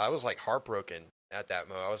 and I was like heartbroken at that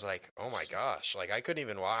moment. I was like, oh my gosh, like I couldn't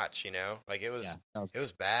even watch, you know, like it was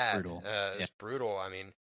bad. Brutal. It was brutal. I mean,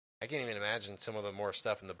 I can't even imagine some of the more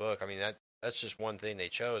stuff in the book. I mean, that's just one thing they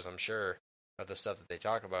chose, I'm sure, of the stuff that they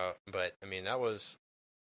talk about. But I mean, it was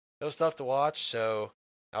tough to watch. So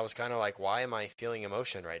I was kind of like, why am I feeling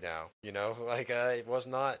emotion right now? You know, like it was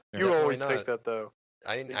not. You always think that though.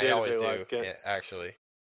 I always do. Actually,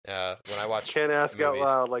 when I watch, can't ask movies, out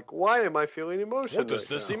loud like, why am I feeling emotion? What is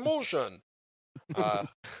this emotion?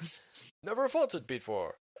 Never felt it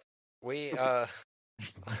before. Another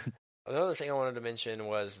thing I wanted to mention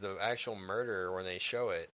was the actual murder when they show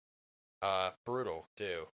it. Brutal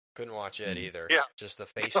too. Couldn't watch it either. Yeah. Just the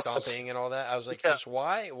face stomping and all that. I was like, just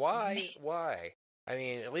why? I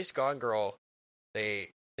mean, at least Gone Girl,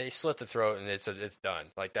 they slit the throat and it's done.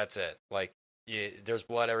 Like that's it. Like there's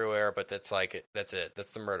blood everywhere, but that's it.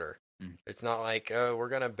 That's the murder. It's not like, oh, we're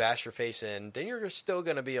gonna bash your face in, then you're still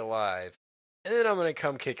gonna be alive. And then I'm going to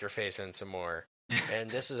come kick your face in some more.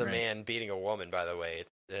 And this is a man beating a woman, by the way.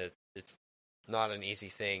 It's not an easy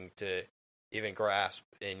thing to even grasp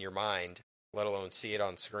in your mind. let alone see it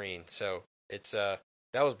on screen. So it's that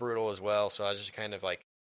was brutal as well. So I was just kind of like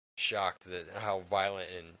shocked that how violent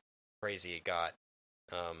and crazy it got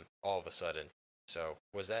all of a sudden. So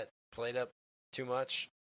was that played up too much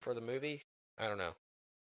for the movie? I don't know.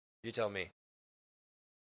 You tell me.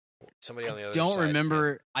 Somebody on the other side.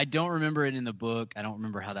 I don't remember it in the book. I don't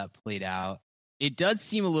remember how that played out. It does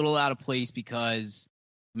seem a little out of place because,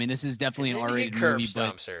 I mean, this is definitely an R-rated movie,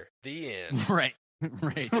 but her. The end. Right,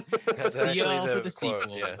 right. That's See actually y'all for the the quote.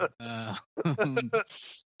 sequel. Yeah.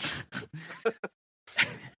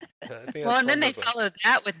 Well, and then they followed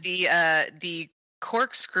that with the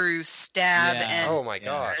corkscrew stab and oh my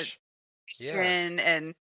gosh,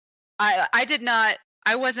 and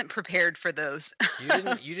I wasn't prepared for those.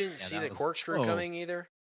 You didn't see the corkscrew coming either.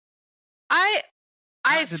 I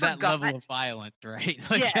that forgot level of violence, right?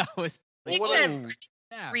 Like, yes. That was,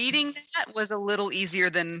 reading that was a little easier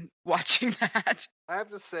than watching that. I have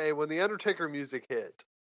to say, when the Undertaker music hit,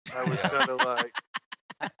 I was kind of like.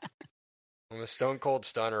 When the Stone Cold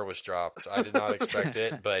Stunner was dropped, I did not expect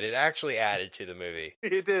it, but it actually added to the movie.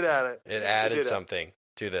 It did add it. It added something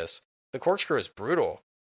to this. The corkscrew is brutal.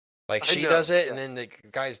 Like, she does it, and then the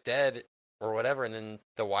guy's dead or whatever, and then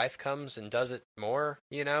the wife comes and does it more,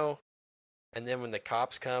 you know? And then when the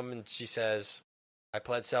cops come and she says, I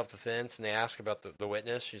pled self-defense, and they ask about the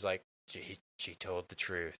witness, she's like, she told the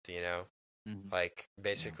truth, you know? Mm-hmm. Like,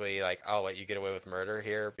 basically, like, I'll let you get away with murder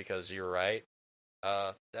here because you're right.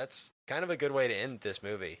 That's kind of a good way to end this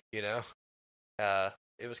movie, you know?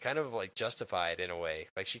 It was kind of, like, justified in a way.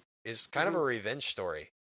 Like, she is kind of a revenge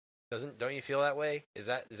story. Don't you feel that way? Is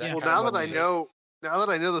that well, now that I know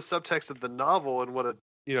the subtext of the novel and what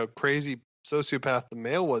a crazy sociopath the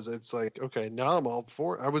male was, it's like, okay, now I'm all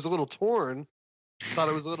for it. I was a little torn, thought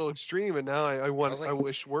it was a little extreme, and now I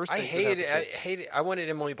wish worse things. I hate it. I wanted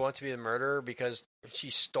Emily Blunt to be the murderer because she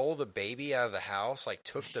stole the baby out of the house, like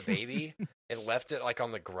took the baby and left it like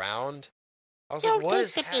on the ground. I was like, what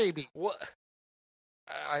is the baby? What?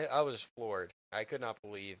 I was floored. I could not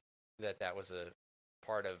believe that was a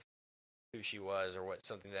part of who she was or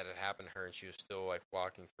something that had happened to her, and she was still like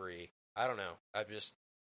walking free. I don't know. I'm just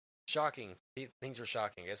shocking. Things were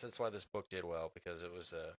shocking. I guess that's why this book did well, because it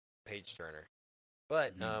was a page turner.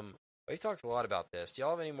 But we've talked a lot about this. Do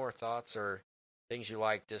y'all have any more thoughts or things you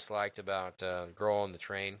disliked about Girl on the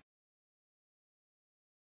Train?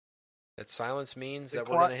 That silence means that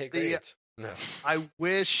we're going to hit grades. No. I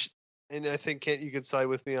wish, and I think, Kent, you could side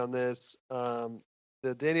with me on this.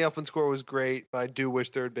 The Danny Elfman score was great, but I do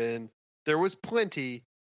wish there was plenty,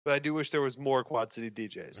 but I do wish there was more Quad City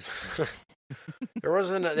DJs. There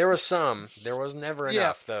was some. There was never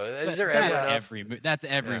enough, though. Is there ever enough? That's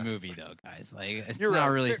every movie, though, guys. Like, it's not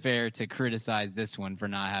really fair to criticize this one for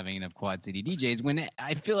not having enough Quad City DJs when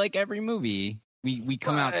I feel like every movie we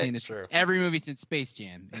come out saying this. True. Every movie since Space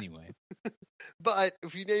Jam, anyway. But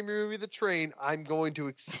if you name your movie The Train, I'm going to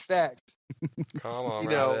expect. Come on,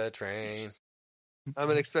 the train. I'm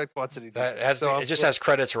gonna expect Quad City DJs. It just has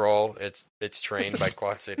credits roll. It's trained by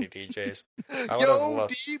Quad City DJs.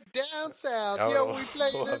 Deep down south, we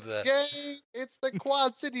play this game. It's the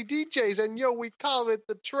Quad City DJs, and we call it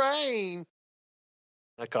The Train.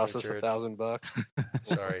 That cost us $1,000.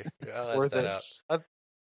 Sorry, worth it.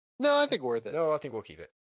 No, I think worth it. No, I think we'll keep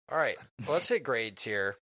it. All right, well, let's hit grades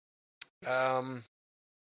here. I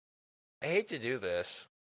hate to do this.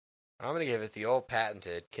 I'm gonna give it the old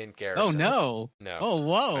patented Ken Garrison. Oh no! No. Oh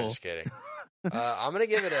whoa! I'm just kidding. I'm gonna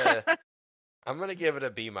give it a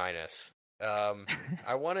B minus.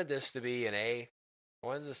 I wanted this to be an A. I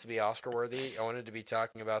wanted this to be Oscar worthy. I wanted to be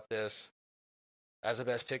talking about this as a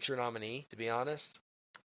Best Picture nominee. To be honest,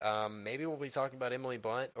 maybe we'll be talking about Emily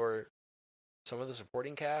Blunt or some of the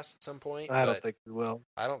supporting cast at some point. I don't think we will.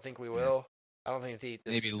 I don't think we will. I don't think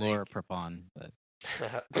maybe Laura Prepon, but.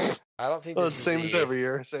 I don't think it's the same as every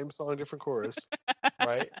year. Same song, different chorus.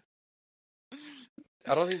 Right?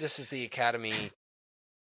 I don't think this is the Academy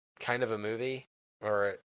kind of a movie.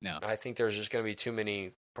 No. I think there's just going to be too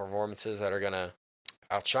many performances that are going to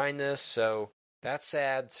outshine this. So that's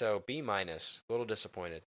sad. So B minus. A little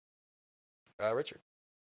disappointed. Richard.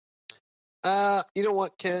 You know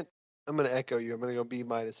what, Kent? I'm going to echo you. I'm going to go B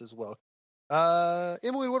minus as well.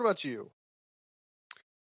 Emily, what about you?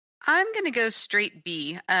 I'm gonna go straight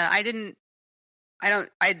B. I didn't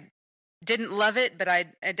love it, but I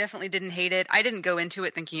definitely didn't hate it. I didn't go into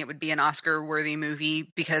it thinking it would be an Oscar-worthy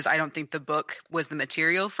movie because I don't think the book was the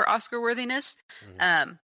material for Oscar-worthiness.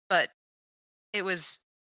 Mm-hmm. But it was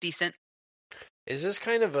decent. Is this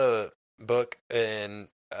kind of a book, and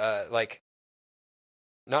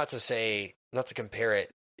not to compare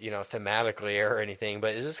it, thematically or anything,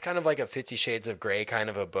 but is this kind of like a 50 Shades of Grey kind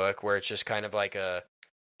of a book where it's just kind of like a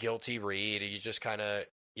guilty read? You just kind of,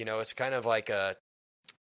 it's kind of like a,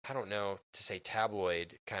 I don't know to say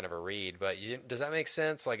tabloid kind of a read, but does that make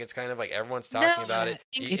sense? Like it's kind of like everyone's talking about it.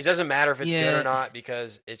 It doesn't matter if it's good or not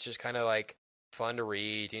because it's just kind of like fun to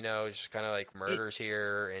read, it's just kind of like murders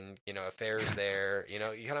here and, affairs there,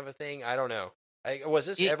 kind of a thing. I don't know. Was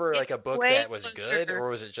this ever like a book that was good or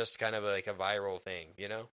was it just kind of like a viral thing,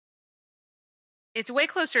 It's way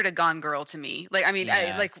closer to Gone Girl to me. Like, I mean,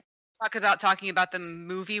 I like talking about them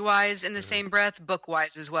movie wise in the same breath, book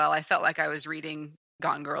wise as well. I felt like I was reading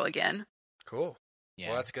Gone Girl again. Cool. Yeah,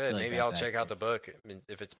 well, that's good. Maybe I'll check out the book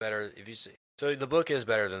if it's better. If you see, so the book is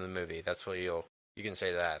better than the movie. That's what you can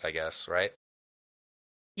say that, I guess, right?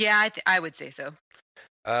 Yeah, I would say so.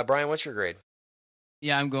 Brian, what's your grade?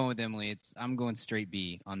 Yeah, I'm going with Emily. I'm going straight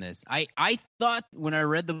B on this. I thought when I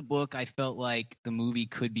read the book, I felt like the movie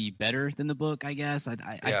could be better than the book. I guess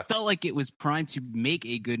I felt like it was primed to make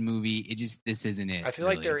a good movie. This isn't it. I feel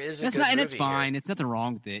like there is a good movie, and it's fine. Here. It's nothing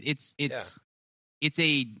wrong with it.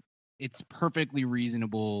 It's perfectly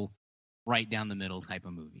reasonable, right down the middle type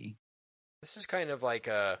of movie. This is kind of like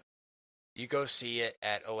you go see it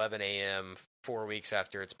at 11 a.m. 4 weeks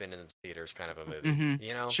after it's been in the theaters, kind of a movie.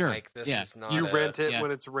 Mm-hmm. Sure. Like this is not. You rent it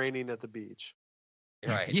when it's raining at the beach.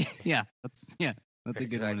 Right. That's a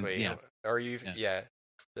good one. Yeah. Or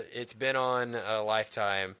it's been on a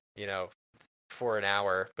Lifetime, for an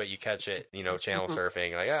hour, but you catch it, channel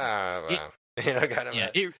surfing, like kind of. Yeah,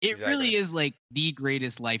 it really is like the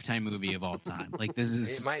greatest Lifetime movie of all time. Like this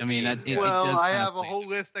is. I have a whole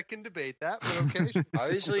list that can debate that, but okay.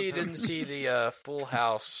 Obviously, you didn't see the Full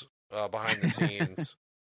House behind the scenes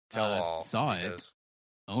tell all. Saw it.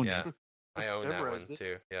 Own it. I own that one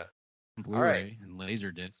too. Yeah. Blu-ray all right. and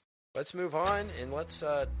Laserdisc. Let's move on and let's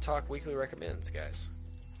talk weekly recommends, guys.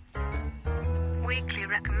 Weekly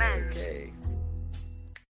recommend. Okay.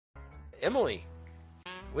 Emily,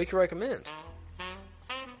 weekly recommend.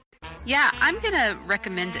 Yeah, I'm going to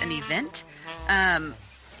recommend an event.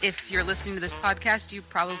 If you're listening to this podcast, you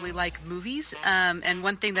probably like movies. And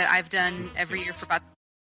one thing that I've done every year for about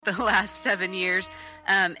the last 7 years,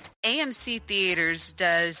 AMC Theaters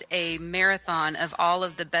does a marathon of all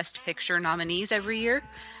of the Best Picture nominees every year.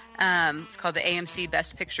 It's called the AMC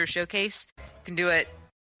Best Picture Showcase. You can do it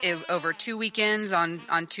over 2 weekends on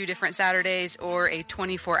 2 different Saturdays or a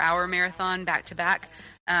 24-hour marathon back-to-back.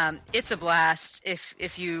 It's a blast.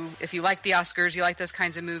 If you like the Oscars, you like those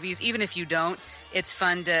kinds of movies. Even if you don't, it's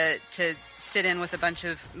fun to sit in with a bunch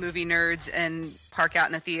of movie nerds and park out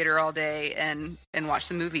in a theater all day and watch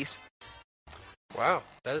some movies. Wow,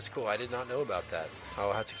 that is cool. I did not know about that.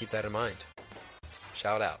 I'll have to keep that in mind.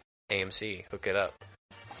 Shout out AMC, hook it up.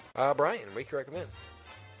 Brian, what can you recommend?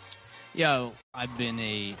 Yeah, I've been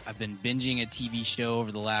binging a TV show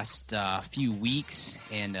over the last few weeks,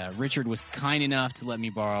 and Richard was kind enough to let me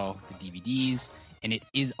borrow the DVDs, and it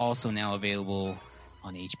is also now available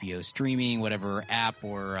on HBO streaming, whatever app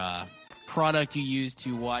or product you use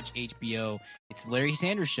to watch HBO. It's the Larry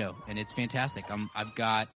Sanders Show, and it's fantastic. I've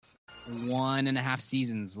got 1.5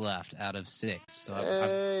 seasons left out of 6, so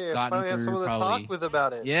I've gotten through someone probably. To talk with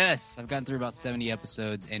about it. Yes, I've gotten through about 70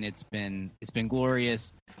 episodes, and it's been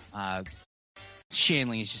glorious.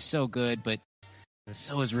 Shanley is just so good, but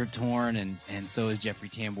so is Rip Torn, and so is Jeffrey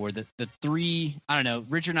Tambor. The three, I don't know.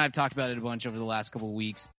 Richard and I have talked about it a bunch over the last couple of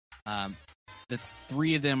weeks. The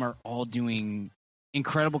 3 of them are all doing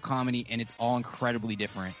incredible comedy, and it's all incredibly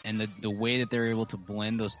different. And the way that they're able to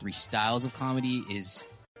blend those 3 styles of comedy is,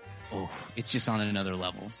 it's just on another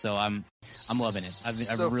level. So I'm loving it.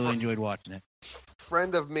 I've really enjoyed watching it.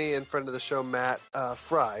 Friend of me and friend of the show, Matt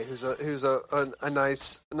Fry, who's a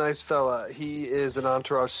nice fella. He is an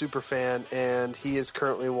Entourage super fan, and he is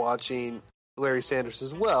currently watching Larry Sanders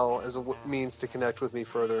as well as a means to connect with me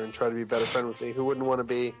further and try to be a better friend with me. Who wouldn't want to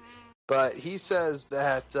be? But he says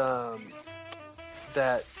that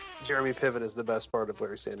that Jeremy Piven is the best part of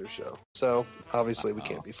Larry Sanders' show. So obviously we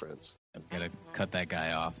can't be friends. I've got to cut that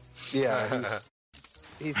guy off. Yeah,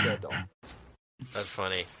 he's dead though. That's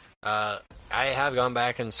funny. I have gone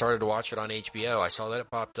back and started to watch it on HBO. I saw that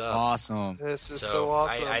it popped up. Awesome. This is so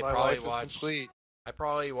awesome. I My probably life watched. is complete. I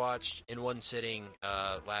probably watched in one sitting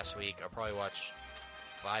last week. I probably watched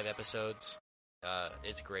 5 episodes.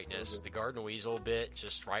 It's greatness. The Garden Weasel bit,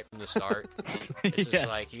 just right from the start. It's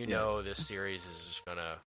just this series is just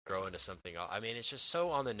gonna grow into something else. I mean, it's just so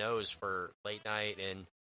on the nose for late night and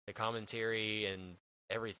the commentary and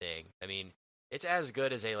everything. I mean, it's as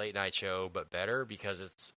good as a late night show, but better because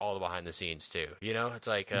it's all the behind the scenes too. It's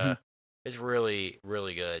like it's really,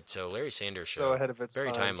 really good. So Larry Sanders Show, So ahead of its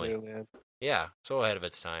very time timely. too, man. Yeah, so ahead of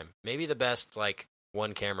its time. Maybe the best like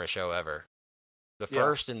one camera show ever. The Yeah.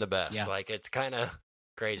 first and the best. Yeah. Like it's kind of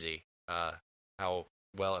crazy how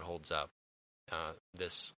well it holds up.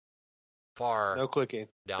 This far No clicking.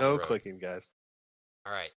 down No the road. clicking, guys.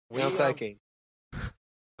 All right. No clicking.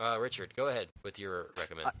 Richard, go ahead with your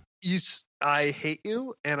recommend. I hate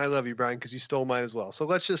you and I love you, Brian, because you stole mine as well. So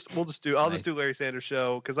I'll just do Larry Sanders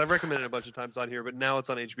Show because I've recommended it a bunch of times on here, but now it's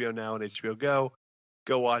on HBO Now and HBO Go.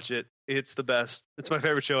 Go watch it. It's the best. It's my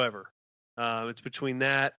favorite show ever. It's between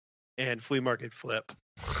that and Flea Market Flip.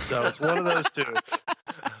 So it's one of those two.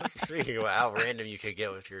 Speaking of how random you could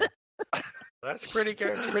get with your, that's pretty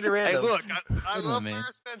random. Hey, look, I Good love one, man.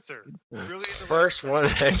 Lara Spencer. Really into First one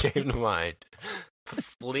that came to mind.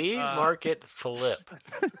 Flea Market Flip.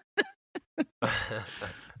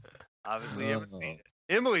 Obviously, you haven't seen it.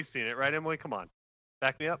 Emily's seen it, right? Emily, come on,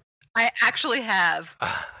 back me up. I actually have.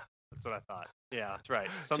 That's what I thought. Yeah, that's right.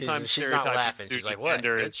 Sometimes she's not stereotyping laughing. She's students' like, "What?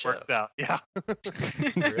 gender, Good it show." works out. Yeah,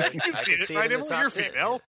 Really? you've I seen can it, see right, it in the Emily? top You're 10.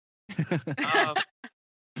 female.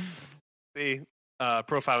 The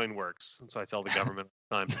profiling works. That's what I tell the government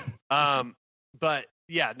all the time. But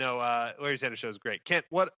yeah, no, Larry Sanders Show is great. Kent,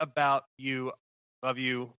 what about you? Love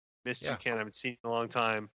you, missed you, Kent. I haven't seen you in a long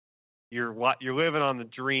time. You're living on the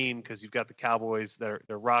dream because you've got the Cowboys that are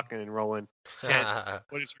they're rocking and rolling. Kent,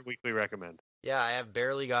 what is your weekly recommend? Yeah, I have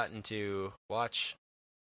barely gotten to watch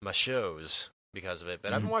my shows because of it,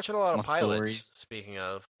 but I've been watching a lot of My pilots. stories. Speaking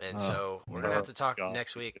of, and Oh, so we're gonna have to talk God.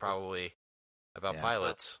 next week probably about Yeah.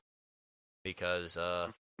 pilots because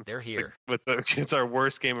they're here. It's our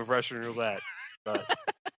worst game of Russian roulette. But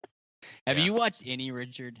Have Yeah. you watched any,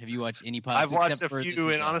 Richard? Have you watched any pilots? I've watched except a for This few,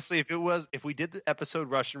 Is and Us? honestly, if we did the episode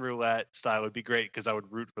Russian roulette style, it'd be great because I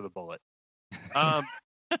would root for the bullet.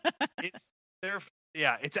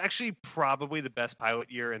 It's actually probably the best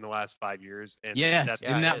pilot year in the last 5 years. And Yes, that's,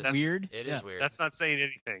 isn't it that is. weird? It Yeah. is weird. that's not saying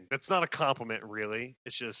anything. That's not a compliment, really.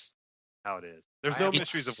 It's just how it is. There's I no have-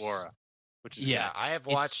 mysteries of Laura, which is Yeah. I have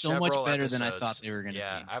It's watched so much several better than I episodes. thought they were gonna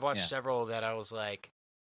Yeah, be. I've watched Yeah. several that I was like,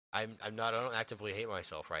 I don't actively hate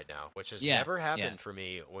myself right now, which has Yeah, never happened yeah. for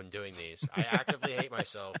me when doing these. I actively hate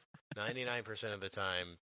myself 99% of the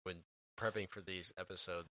time when prepping for these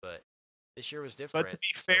episodes, but this year was different. But to be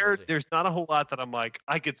so fair, we'll see. there's not a whole lot that I'm like,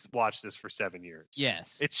 I could watch this for 7 years.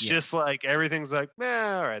 Yes. It's yes. just like everything's like, all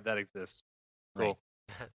right, that exists. Cool.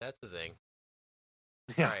 That's the thing.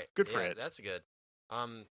 Yeah, All right. good for yeah, it. That's good.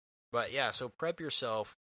 But yeah, so prep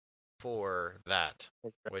yourself for that,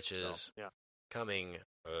 which is yeah. coming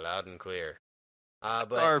loud and clear.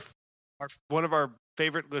 But our one of our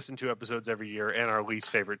favorite listened to episodes every year and our least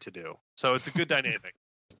favorite to do. So it's a good dynamic.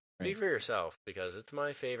 Speak for yourself because it's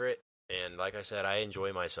my favorite, and like I said, I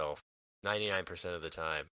enjoy myself 99% of the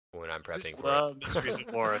time when I'm I prepping just for love Mysteries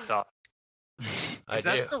of Laura talk. I Is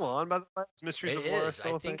that do. still on, by the way? Is Mysteries It of Laura is.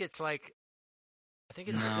 still I a think thing? it's like. I think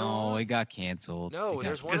it's still. No, On. it got canceled. No, It got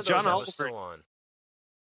there's one of Because those John that was Oliver- still on.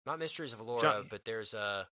 Not Mysteries of Laura, John- but there's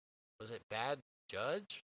was it Bad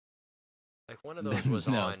Judge? Like one of those was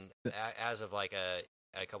No. on as of like a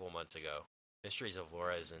couple months ago. Mysteries of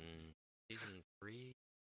Laura is in season 3.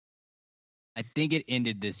 I think it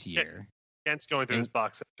ended this year. Kent's going through his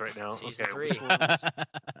box set right now. Season okay, 3. which ones?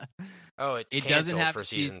 Oh, it's It doesn't canceled have for a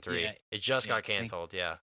season season- 3. yeah. It just Yeah, got canceled.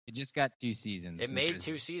 Yeah, It just got 2 seasons. it which made is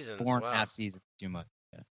 2 seasons. 4.5 Wow. seasons. Too much.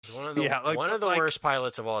 Yeah. It's one of the Yeah, like- one of the like- worst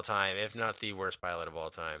pilots of all time, if not the worst pilot of all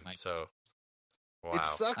time. Like- So, wow. It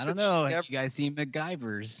sucks. I don't that she know. never- Have you guys seen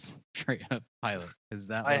MacGyver's pilot? Because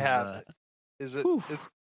that I was, haven't. Is it? Whew. Is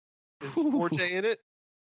Whew. Forte in it?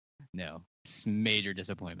 no, it's major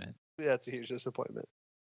disappointment. Yeah, it's a huge disappointment.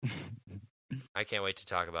 I can't wait to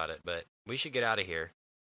talk about it, but we should get out of here.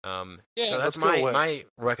 Yeah, So let's that's go my away. my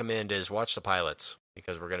recommend is watch the pilots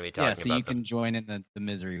because we're going to be talking Yeah, so about you them. can join in the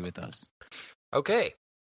misery with us. Okay.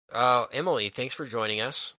 Emily, thanks for joining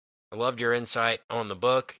us. I loved your insight on the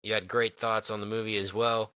book. You had great thoughts on the movie as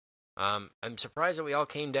well. I'm surprised that we all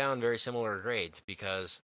came down very similar grades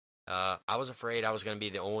because I was afraid I was going to be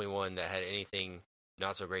the only one that had anything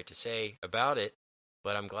not so great to say about it.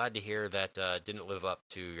 But I'm glad to hear that didn't live up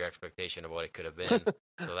to your expectation of what it could have been.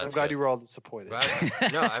 So that's I'm glad good. you were all disappointed.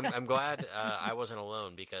 Right? No, I'm glad I wasn't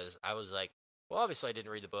alone because I was like, well, obviously I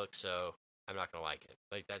didn't read the book, so I'm not gonna like it.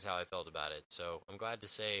 Like that's how I felt about it. So I'm glad to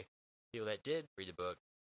say people that did read the book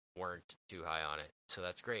weren't too high on it. So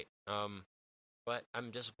that's great. But I'm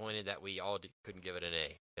disappointed that we all couldn't give it an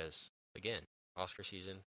A because again, Oscar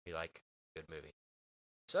season, we like good movie.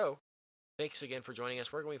 So thanks again for joining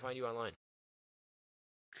us. Where can we find you online?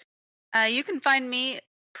 You can find me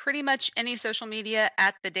pretty much any social media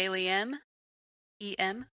at the Daily M.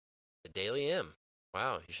 EM. The Daily M.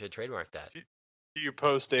 Wow, you should trademark that. Do you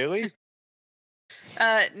post daily?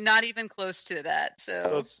 Not even close to that.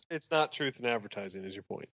 So it's not truth in advertising, is your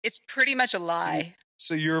point? It's pretty much a lie.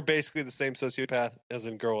 So you're basically the same sociopath as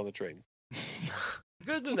in Girl on the Train.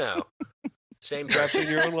 Good to know. Same Trusting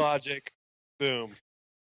person. your own logic. Boom.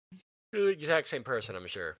 The exact same person, I'm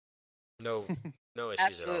sure. No issues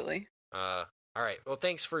Absolutely. at all. All right. Well,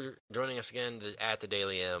 thanks for joining us again at the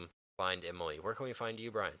Daily M. Find Emily. Where can we find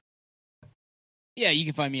you, Brian? Yeah, you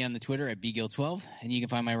can find me on the Twitter at bgill12, and you can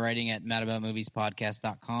find my writing at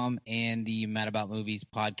madaboutmoviespodcast.com and the Mad About Movies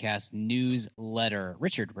podcast newsletter.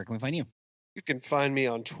 Richard, where can we find you? You can find me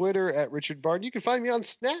on Twitter at Richard Barden. You can find me on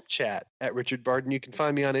Snapchat at Richard Barden. You can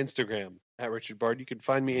find me on Instagram at Richard Barden. You can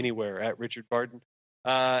find me anywhere at Richard Barden.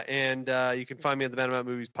 And you can find me at the Mad About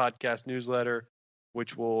Movies podcast newsletter,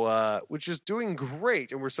 which is doing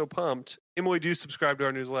great, and we're so pumped. Emily, do you subscribe to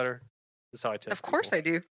our newsletter? This is how I test. Of course I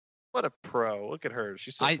do. What a pro. Look at her.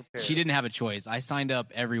 She's so prepared. She didn't have a choice. I signed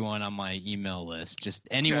up everyone on my email list. Just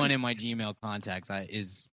anyone in my Gmail contacts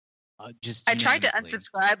is just I tried to unanimously.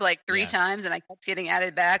 unsubscribe like 3 times, and I kept getting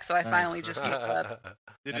added back, so I finally just gave up.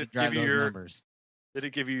 Did Gotta it drive give you those your numbers. Did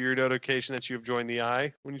it give you your notification that you have joined the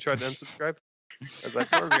eye when you tried to unsubscribe? As I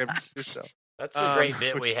programmed yourself. That's a great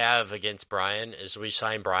bit we have against Brian, is we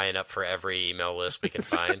sign Brian up for every email list we can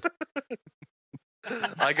find.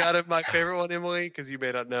 I got it. My favorite one, Emily, because you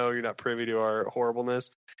may not know, you're not privy to our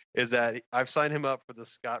horribleness, is that I've signed him up for the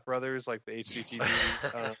Scott Brothers, like the HGTV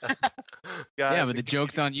guy. Yeah, but the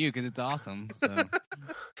joke's on you because it's awesome. So.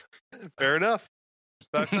 Fair enough.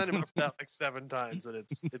 But I've signed him up for that like 7 times, and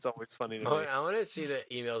it's always funny to me. I want to see the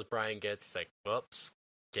emails Brian gets. It's like, whoops,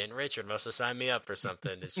 Ken Richard must have signed me up for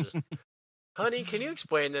something. It's just, honey, can you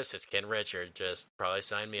explain this? It's Ken Richard. Just probably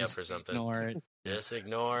signed me up for something. Ignore it. Just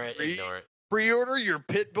ignore it. Ignore it. Pre-order your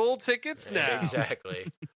Pitbull tickets now. Exactly.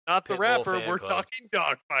 Not the Pitbull rapper. fan We're club. talking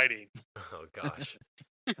dog fighting. Oh, gosh.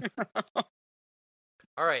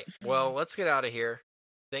 All right. Well, let's get out of here.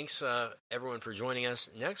 Thanks, everyone, for joining us.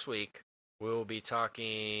 Next week, we'll be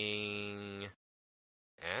talking...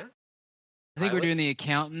 I think we're doing The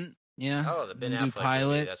Accountant. Yeah. Oh, the Ben We'll do Affleck pilot.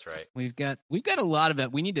 movie. That's right. We've got a lot of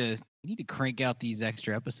it. We need to crank out these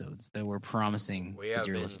extra episodes that we're promising. We have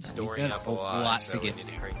dear been listener. storing We've got up a lot, so to we get need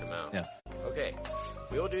to. to crank them out. Yeah. Okay.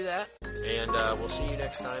 We will do that, and we'll see you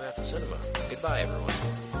next time at the cinema. Goodbye, everyone.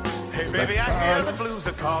 Hey, baby, I hear the blues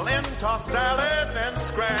are calling. Tossed salad and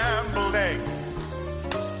scrambled eggs.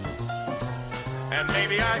 And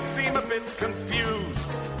maybe I seem a bit confused.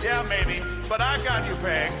 Yeah, maybe, but I got you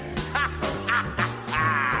pegged.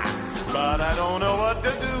 But I don't know what to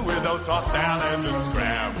do with those tossed salads and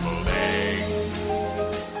scrambled eggs.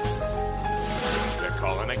 They're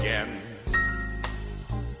calling again.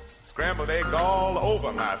 Scrambled eggs all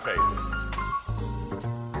over my face.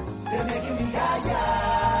 They're making me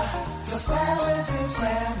yah-yah. Your salads and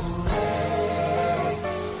scrambled